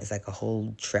down, it's like a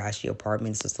whole trashy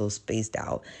apartment. It's just a little spaced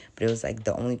out. But it was like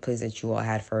the only place that you all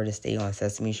had for her to stay on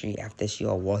Sesame Street after she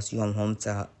all walked you home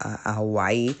to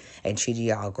Hawaii and treated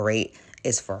you all great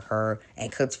is for her,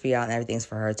 and cooked for y'all and everything's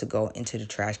for her to go into the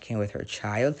trash can with her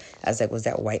child. I was like, was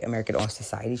that white American or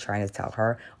society trying to tell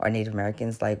her, or Native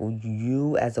Americans, like, well,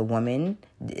 you as a woman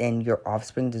and your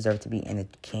offspring deserve to be in a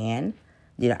can?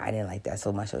 You know, I didn't like that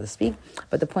so much, so to speak.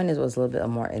 But the point is, it was a little bit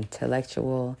more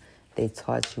intellectual. They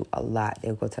taught you a lot. They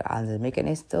would go to the islands of Jamaica, and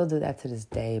they still do that to this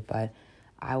day. But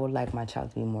I would like my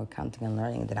child to be more counting and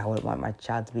learning than I would want my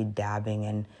child to be dabbing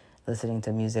and listening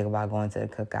to music about going to the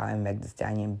cookout and Meg Thee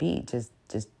Stallion beat.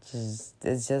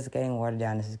 It's just getting watered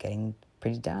down. This is getting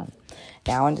pretty dumb.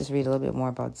 Now, I want to just read a little bit more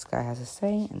about what this guy has to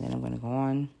say, and then I'm going to go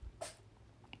on.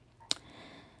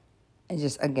 And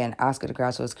just, again, Oscar the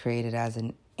Grouch was created as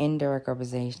an indirect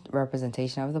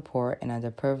representation of the poor and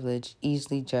underprivileged,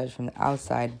 easily judged from the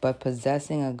outside, but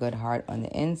possessing a good heart on the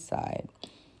inside.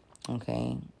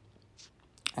 Okay?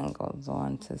 And goes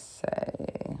on to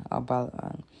say about...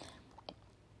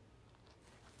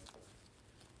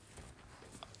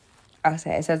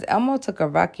 it says, Elmo took a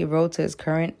rocky road to his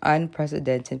current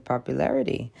unprecedented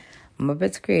popularity.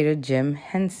 Muppets creator Jim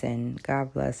Henson,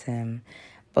 God bless him,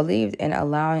 believed in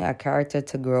allowing a character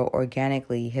to grow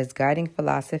organically. His guiding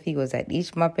philosophy was that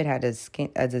each Muppet had a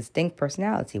distinct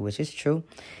personality, which is true.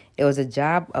 It was a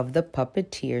job of the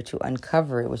puppeteer to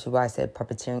uncover it, which is why I said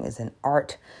puppeteering is an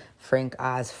art. Frank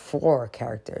Oz, 4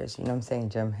 characters. You know what I'm saying?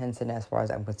 Jim Henson, as far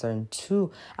as I'm concerned,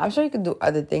 2. I'm sure you could do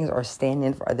other things or stand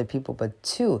in for other people, but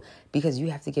 2, because you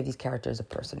have to give these characters a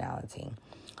personality.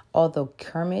 Although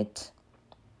Kermit,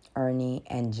 Ernie,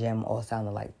 and Jim all sound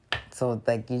alike. So,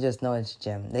 like, you just know it's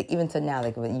Jim. Like, even to now,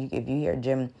 like, if you hear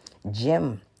Jim,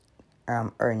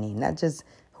 Ernie, not just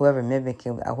whoever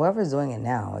mimicking, whoever's doing it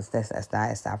now.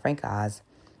 It's not Frank Oz.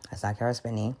 It's not Cara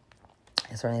Spinney.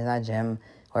 It certainly is not Jim.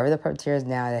 Whoever the puppeteers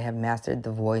now that have mastered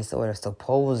the voice, or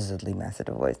supposedly mastered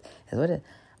the voice, is what it.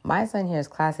 My son here is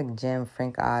classic Jim,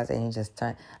 Frank Oz, and he just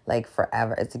turned, like,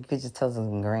 forever. You could just tell it's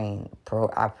ingrained.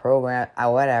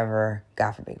 Whatever.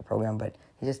 God forbid a program, but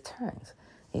he just turns.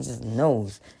 He just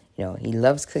knows. You know, he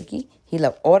loves Cookie. He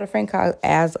loves all the Frank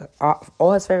Oz,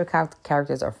 all his favorite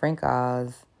characters are Frank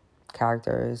Oz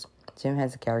characters, Jim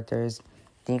Henson characters.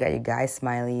 Then you got your Guy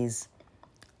Smileys.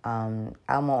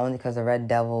 Elmo only because of Red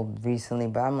Devil recently,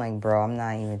 but I'm like, bro, I'm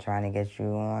not even trying to get you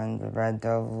on the Red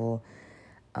Devil.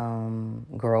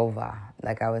 Grover,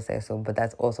 like I would say so, but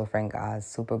that's also Frank Oz.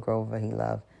 Super Grover, he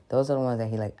loved. Those are the ones that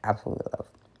he like absolutely love.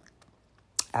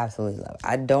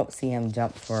 I don't see him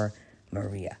jump for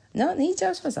Maria. No, he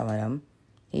jumps for some of them.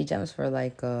 He jumps for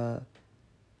like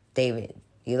David.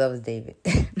 He loves David.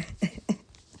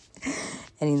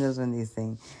 And he knows when these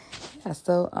things. Yeah,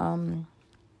 so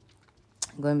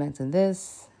going back to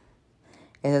this,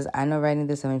 it says, I know writing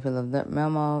this, so many people love the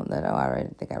memo. I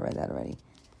think I read that already.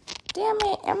 Damn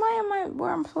it, am I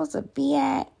where I'm supposed to be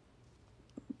at?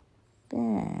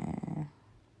 Yeah.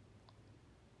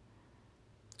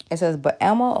 It says, but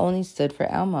Elmo only stood for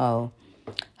Elmo.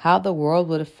 How the world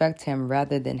would affect him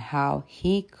rather than how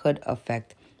he could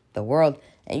affect the world.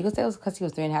 And you can say it was because he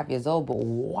was 3.5 years old, but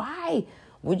why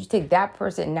would you take that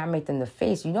person and not make them the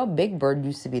face? You know, Big Bird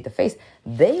used to be the face.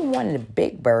 They wanted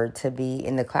Big Bird to be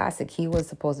in the classic. He was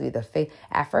supposed to be the face.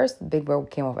 At first, Big Bird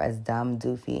came off as dumb,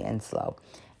 doofy, and slow.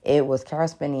 It was Cara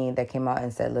Spinney that came out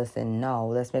and said, listen, no,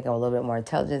 let's make him a little bit more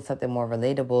intelligent, something more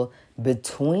relatable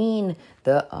between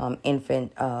the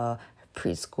infant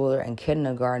preschooler and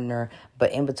kindergartner,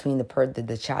 but in between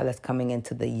the child that's coming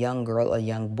into the young girl or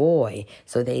young boy,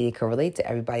 so they can relate to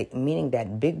everybody, meaning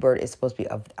that Big Bird is supposed to be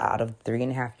out of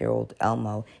 3.5-year-old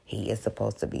Elmo. He is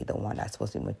supposed to be the one that's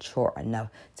supposed to be mature enough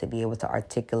to be able to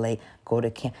articulate, go to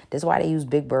camp. That's why they use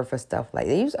Big Bird for stuff like,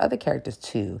 they use other characters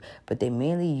too, but they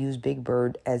mainly use Big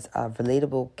Bird as a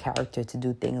relatable character to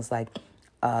do things like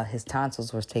his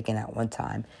tonsils was taken out one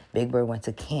time. Big Bird went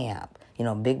to camp. You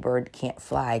know, Big Bird can't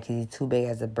fly because he's too big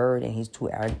as a bird and he's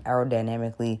too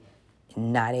aerodynamically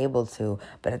not able to.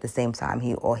 But at the same time,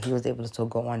 he was able to still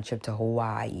go on a trip to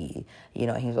Hawaii. You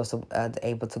know, he was also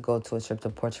able to go to a trip to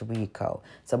Puerto Rico.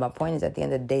 So my point is, at the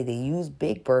end of the day, they use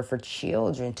Big Bird for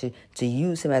children to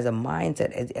use him as a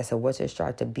mindset, as a what to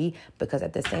start to be. Because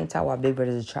at the same time, while Big Bird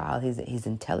is a child, he's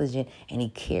intelligent and he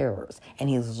cares and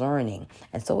he's learning.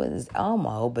 And so is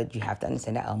Elmo, but you have to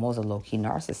understand that Elmo's a low-key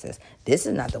narcissist. This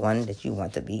is not the one that you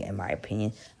want to be, in my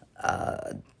opinion,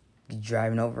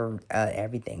 driving over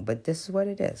everything. But this is what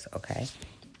it is, okay?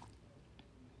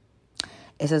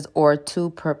 It says, or to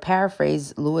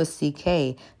paraphrase Louis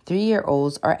C.K.,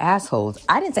 3-year-olds are assholes.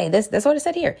 I didn't say this. That's what it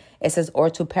said here. It says, or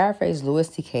to paraphrase Louis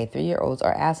C.K., 3-year-olds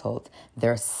are assholes.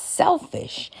 They're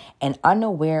selfish and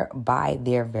unaware by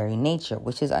their very nature,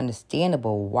 which is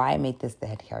understandable. Why make this the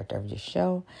head character of the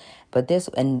show? But this,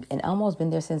 and Elmo's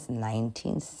been there since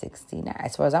 1969.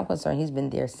 As far as I'm concerned, he's been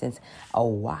there since a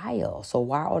while. So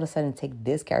why all of a sudden take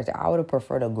this character? I would have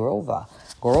preferred a Grover.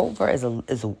 Grover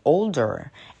is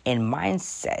older in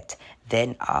mindset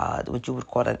than what you would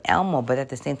call an Elmo. But at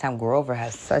the same time, Grover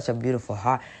has such a beautiful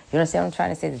heart. You understand what I'm trying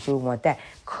to say? That you would want that.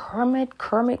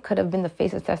 Kermit could have been the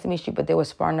face of Sesame Street, but they were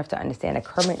smart enough to understand that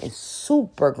Kermit is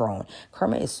super grown.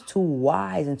 Kermit is too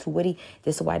wise and too witty.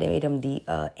 This is why they made him the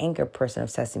anchor person of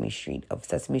Sesame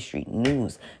Street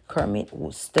News. Kermit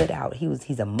stood out.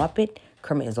 He's a Muppet.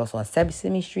 Kermit is also on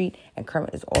Sesame Street, and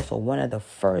Kermit is also one of the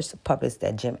first puppets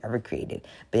that Jim ever created.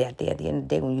 But at the end of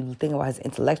the day, when you think about his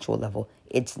intellectual level,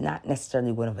 it's not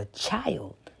necessarily one of a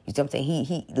child. You see what I'm saying?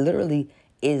 He literally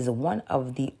is one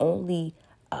of the only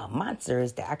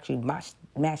monsters that actually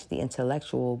match the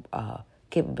intellectual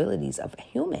capabilities of a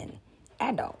human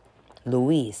adult.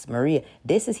 Luis, Maria,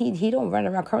 he don't run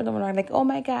around, Kermit don't run around like, oh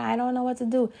my God, I don't know what to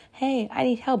do. Hey, I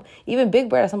need help. Even Big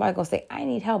Bird, somebody gonna say, I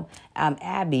need help.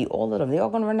 Abby, all of them, they all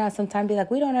gonna run out sometime, be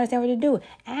like, we don't understand what to do.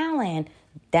 Alan,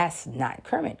 That's not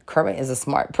Kermit. Kermit is a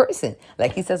smart person.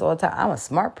 Like he says all the time, I'm a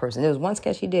smart person. There was one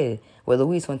sketch he did where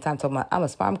Louise one time talking about,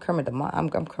 I'm Kermit I'm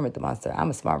Kermit the Monster. I'm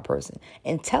a smart person.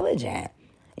 Intelligent.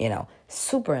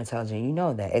 Super intelligent. You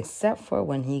know that. Except for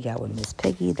when he got with Miss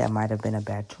Piggy. That might have been a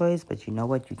bad choice. But you know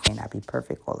what? You cannot be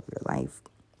perfect all of your life.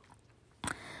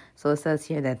 So it says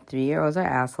here that 3-year-olds are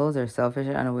assholes. They're selfish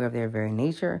and unaware of their very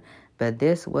nature. But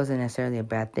this wasn't necessarily a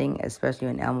bad thing, especially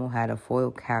when Elmo had a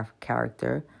foil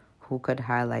character who could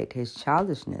highlight his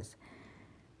childishness.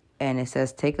 And it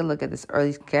says, take a look at this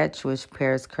early sketch which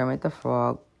pairs Kermit the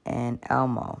Frog and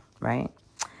Elmo, right?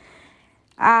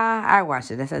 I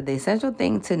watched it. They said the essential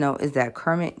thing to note is that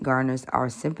Kermit garners our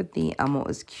sympathy. Elmo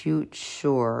is cute,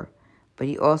 sure, but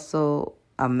he also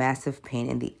a massive pain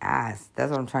in the ass.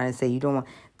 That's what I'm trying to say.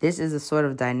 This is a sort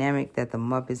of dynamic that the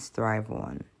Muppets thrive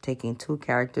on. Taking two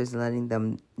characters and letting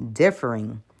them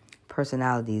differing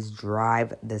personalities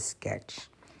drive the sketch.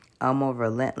 Elmo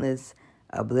relentless,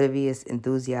 oblivious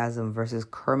enthusiasm versus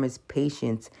Kermit's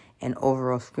patience and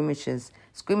overall squeamishness,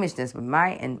 but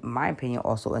in my opinion,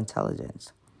 also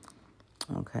intelligence.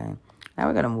 Okay, now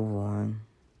we're gonna move on.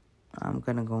 I'm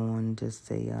gonna go on just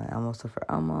say Elmo stuff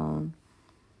for Elmo.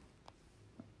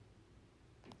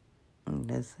 And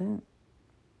that's it.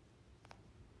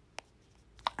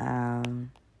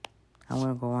 I'm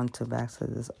gonna go on to back to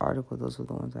this article. Those were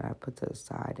the ones that I put to the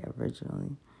side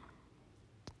originally.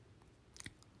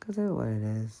 Because it's what it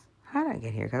is. How did I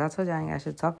get here? Because I told you I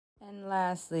should talk. And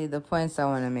lastly, the points I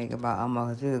want to make about Elmo,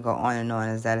 because we could go on and on,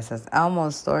 is that it says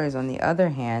Elmo's stories, on the other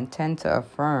hand, tend to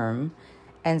affirm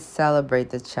and celebrate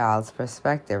the child's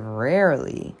perspective.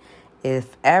 Rarely,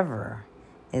 if ever,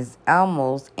 is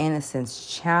Elmo's innocence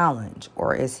challenged,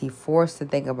 or is he forced to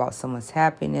think about someone's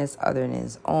happiness other than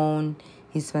his own.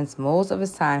 He spends most of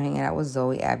his time hanging out with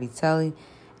Zoe, Abby Telly,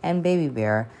 and Baby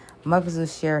Bear. Muppets will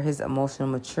share his emotional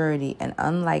maturity, and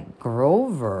unlike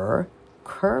Grover,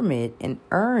 Kermit, and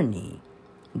Ernie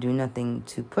do nothing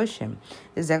to push him.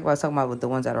 This is exactly what I was talking about with the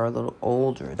ones that are a little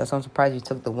older. That's why I'm surprised you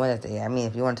took the one that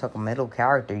if you want to talk a middle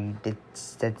character,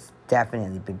 that's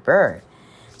definitely Big Bird.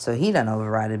 So he done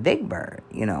overrided Big Bird.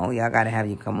 Y'all got to have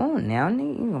you come on now.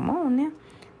 Come on now.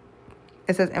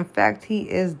 It says, in fact, he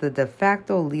is the de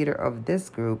facto leader of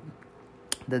this group.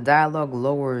 The dialogue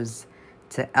lowers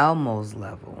to Elmo's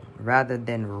level rather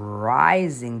than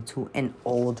rising to an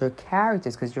older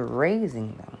characters, because you're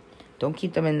raising them. Don't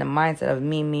keep them in the mindset of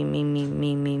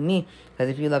me. Because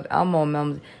if you love Elmo,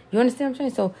 you understand what I'm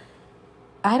saying? So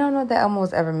I don't know that Elmo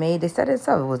was ever made. They said it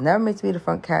itself. It was never made to be the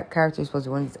front character. You're supposed to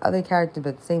be one of these other characters, but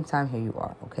at the same time, here you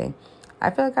are, okay? I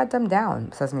feel like I dumbed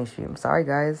down Sesame Street. I'm sorry,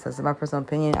 guys. That's my personal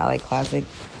opinion. I like classic.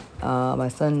 My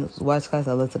son watched classic.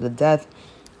 I love to the death.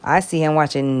 I see him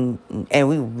watching, and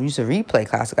we used to replay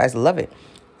classic. I used to love it.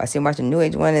 I see him watching New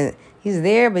Age one, and he's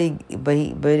there, but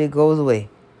it goes away.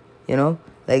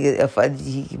 Like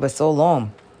he was so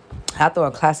long. I thought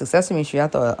a classic Sesame Street. I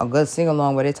thought a good sing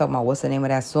along where they talk about what's the name of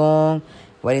that song,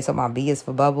 where they talk about B is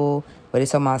for Bubble, where they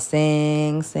talk about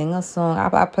sing a song.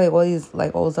 I play all these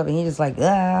like old stuff, and he just like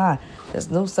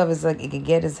this new stuff is like it could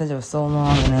get attention for so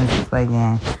long, and then it's just like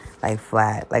like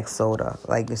flat, like soda,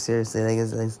 like seriously, like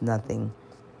it's nothing.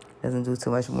 Doesn't do too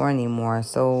much more anymore.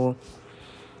 So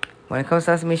when it comes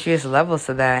to Sesame Street, it's levels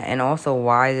to that. And also,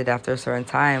 why did after a certain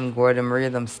time Gordon and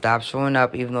Maria them stop showing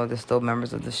up, even though they're still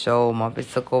members of the show?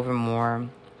 Muppets took over more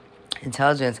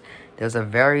intelligence. There was a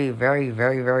very, very,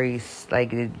 very, very,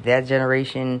 like, that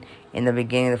generation in the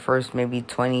beginning, the first maybe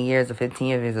 20 years or 15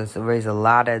 years, raised a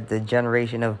lot of the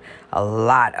generation of a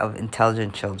lot of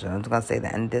intelligent children. I'm just going to say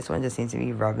that. And this one just seems to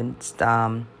be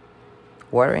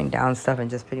watering down stuff and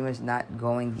just pretty much not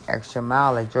going the extra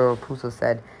mile. Like Joe Rapuso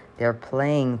said, they're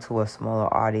playing to a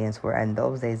smaller audience, where in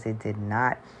those days they did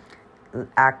not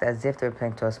act as if they were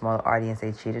playing to a smaller audience.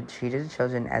 They treated the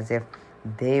children as if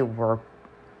they were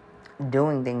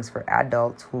doing things for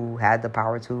adults who had the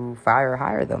power to fire or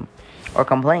hire them or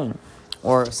complain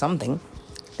or something.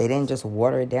 They didn't just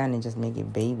water it down and just make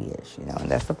it babyish,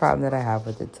 and that's the problem that I have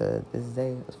with it to this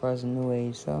day as far as the new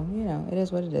age. So, it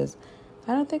is what it is.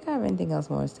 I don't think I have anything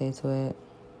else more to say to it.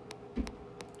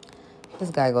 This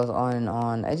guy goes on and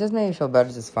on. It just made me feel better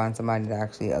to just find somebody to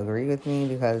actually agree with me,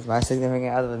 because my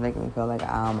significant other was making me feel like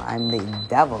I'm the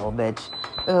devil, bitch.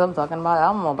 Because I'm talking about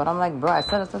Elmo. But I'm like, bro, I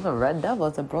said it's just a red devil.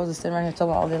 It's a bro just sitting right here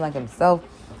talking all day like himself.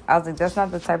 I was like, that's not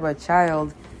the type of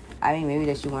child. I mean, maybe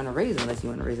that you want to raise, unless you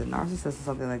want to raise a narcissist or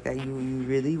something like that. You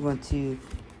really want to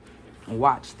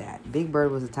watch that. Big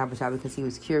Bird was the type of child because he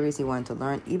was curious. He wanted to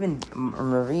learn. Even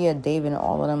Maria, David, and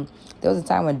all of them. There was a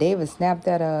time when David snapped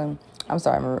at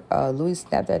Louis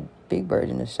snapped at Big Bird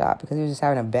in the shop because he was just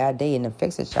having a bad day in the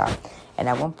fix-it shop. And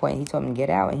at one point, he told him to get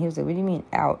out. And he was like, what do you mean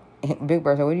out? Big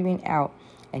Bird said, what do you mean out?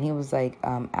 And he was like,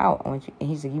 out. And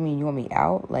he's like, you mean you want me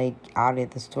out? Like, out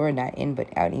at the store, not in, but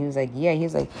out. And he was like, yeah. He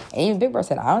was like, and even Big Bird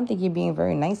said, I don't think you're being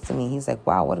very nice to me. He's like,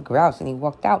 wow, what a grouch. And he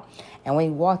walked out. And when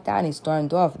he walked out and he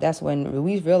stormed off, that's when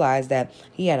Ruiz realized that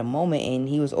he had a moment and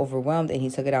he was overwhelmed and he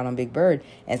took it out on Big Bird.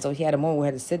 And so he had a moment where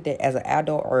he had to sit there as an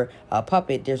adult or a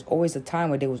puppet. There's always a time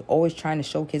where they was always trying to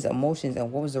show kids emotions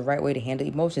and what was the right way to handle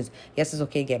emotions. Yes, it's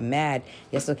okay to get mad.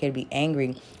 Yes, it's okay to be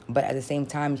angry. But at the same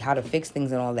time, how to fix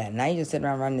things and all that. Now you're just sitting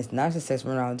around running this narcissist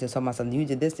around just talking about something. You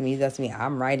did this to me, you did that to me.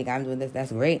 I'm writing, I'm doing this.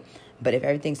 That's great. But if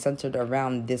everything's centered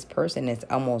around this person, it's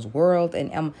Elmo's world.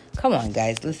 And come on,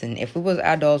 guys, listen. If we was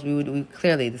adults, we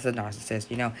clearly, this is a narcissist,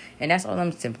 you know. And that's all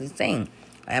I'm simply saying.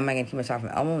 Am I going to keep myself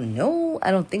from Elmo? No, I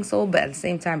don't think so. But at the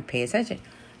same time, pay attention.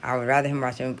 I would rather him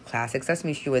watching classic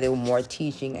Sesame Street where they were more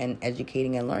teaching and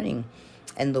educating and learning.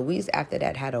 And Louise, after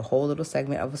that, had a whole little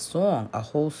segment of a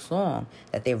whole song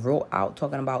that they wrote out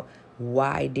talking about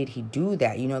why did he do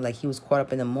that? You know, like he was caught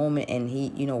up in the moment and he,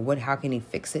 you know, how can he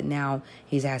fix it now?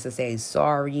 He has to say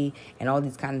sorry and all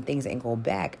these kind of things and go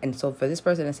back. And so for this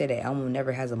person to say that Elmo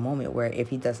never has a moment where if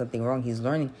he does something wrong, he's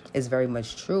learning is very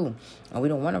much true. And we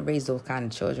don't want to raise those kind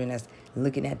of children that's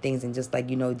looking at things and just like,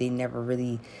 you know, they never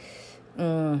really,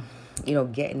 you know,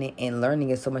 getting it and learning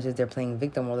it so much as they're playing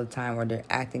victim all the time or they're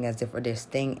acting as if or they're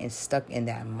staying and stuck in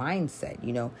that mindset.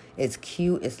 You know, it's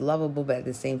cute, it's lovable, but at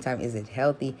the same time, is it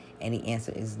healthy? And the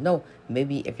answer is no.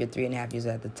 Maybe if you're 3.5 years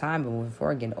at the time, but moving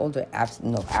forward, getting older,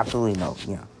 absolutely no.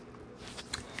 You know,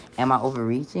 am I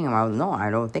overreaching? No,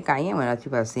 I don't think I am. And other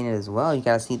people have seen it as well. You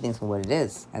got to see things for what it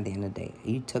is at the end of the day.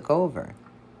 You took over.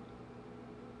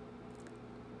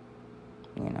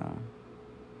 You know.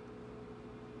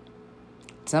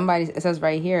 It says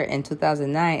right here in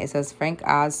 2009, it says Frank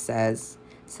Oz says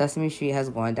Sesame Street has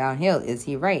gone downhill. Is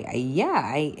he right?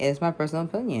 It's my personal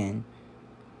opinion.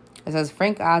 It says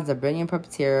Frank Oz, the brilliant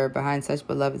puppeteer behind such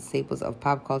beloved staples of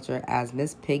pop culture as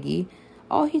Miss Piggy.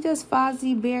 Oh, he does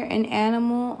Fozzie Bear and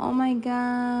Animal. Oh my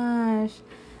gosh.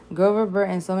 Grover Burt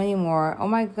and so many more. Oh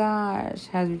my gosh.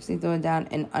 Has recently thrown down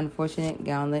an unfortunate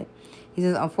gauntlet. He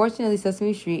says, unfortunately,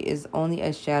 Sesame Street is only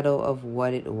a shadow of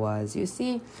what it was. You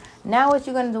see, now what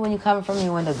you're going to do when you come from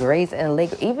you when the greats and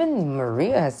Lake, even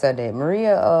Maria has said it.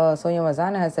 Sonia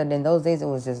Mazana has said in those days it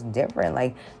was just different.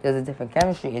 Like, there's a different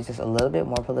chemistry. It's just a little bit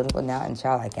more political now. And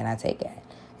child, I cannot take it.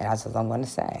 And that's what I'm going to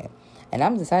say. And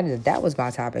I'm decided that was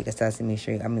my topic of Sesame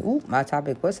Street. My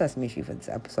topic was Sesame Street for this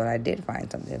episode. I did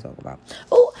find something to talk about.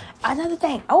 Oh, another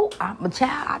thing. I'm a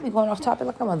child. I be going off topic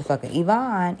like a motherfucker.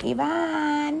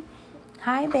 Yvonne.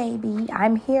 Hi, baby.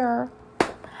 I'm here.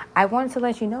 I wanted to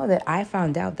let you know that I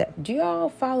found out that... Do y'all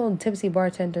follow Tipsy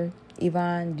Bartender?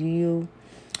 Yvonne, do you?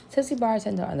 Tipsy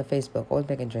Bartender on the Facebook. Always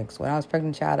making drinks. When I was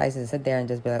pregnant child, I used to sit there and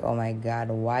just be like, oh, my God,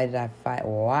 why did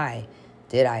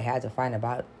I have to find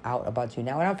out about you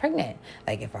now when I'm pregnant?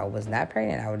 Like, if I was not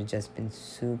pregnant, I would have just been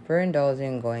super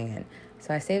indulgent going in.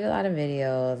 So I saved a lot of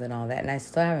videos and all that, and I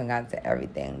still haven't gotten to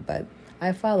everything, but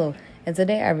I follow. And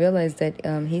today I realized that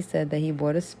he said that he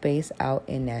bought a space out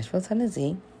in Nashville,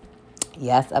 Tennessee.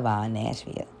 Yes, Avon,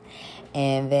 Nashville.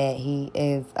 And that he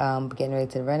is getting ready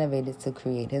to renovate it to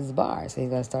create his bar. So he's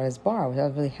going to start his bar, which I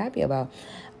was really happy about.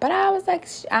 But I was like,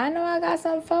 I know I got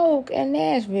some folk in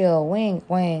Nashville. Wink,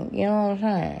 wink. You know what I'm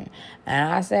saying? And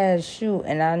I said, shoot.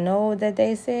 And I know that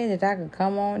they said that I could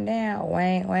come on down.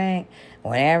 Wink, wink.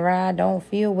 Whenever I don't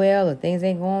feel well or things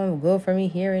ain't going good for me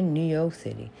here in New York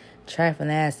City. Trifling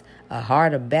ass a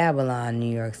heart of Babylon,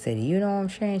 New York City. You know what I'm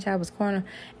saying? Chapel's Corner.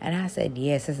 And I said,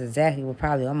 yes, that's exactly what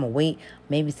probably I'm going to wait.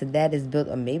 Maybe so that is built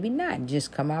or maybe not.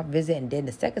 Just come out, visit, and then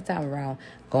the second time around,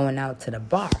 going out to the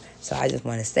bar. So I just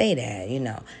want to say that, you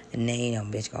know. And then, you know,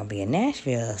 bitch going to be in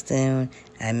Nashville soon.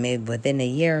 And maybe within a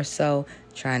year or so,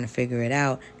 trying to figure it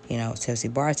out. You know, Tipsy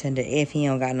Bartender, if he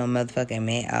don't got no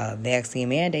motherfucking vaccine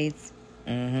mandates.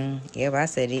 Yeah, but I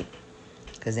said it.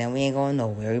 Because then we ain't going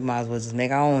nowhere. We might as well just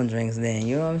make our own drinks then.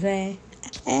 You know what I'm saying?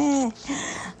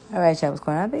 All right, Chapel's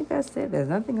Corner. I think that's it. There's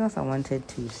nothing else I wanted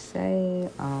to say.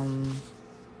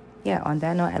 Yeah, on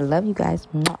that note, I love you guys.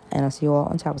 And I'll see you all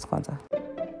on Chapel's Corner.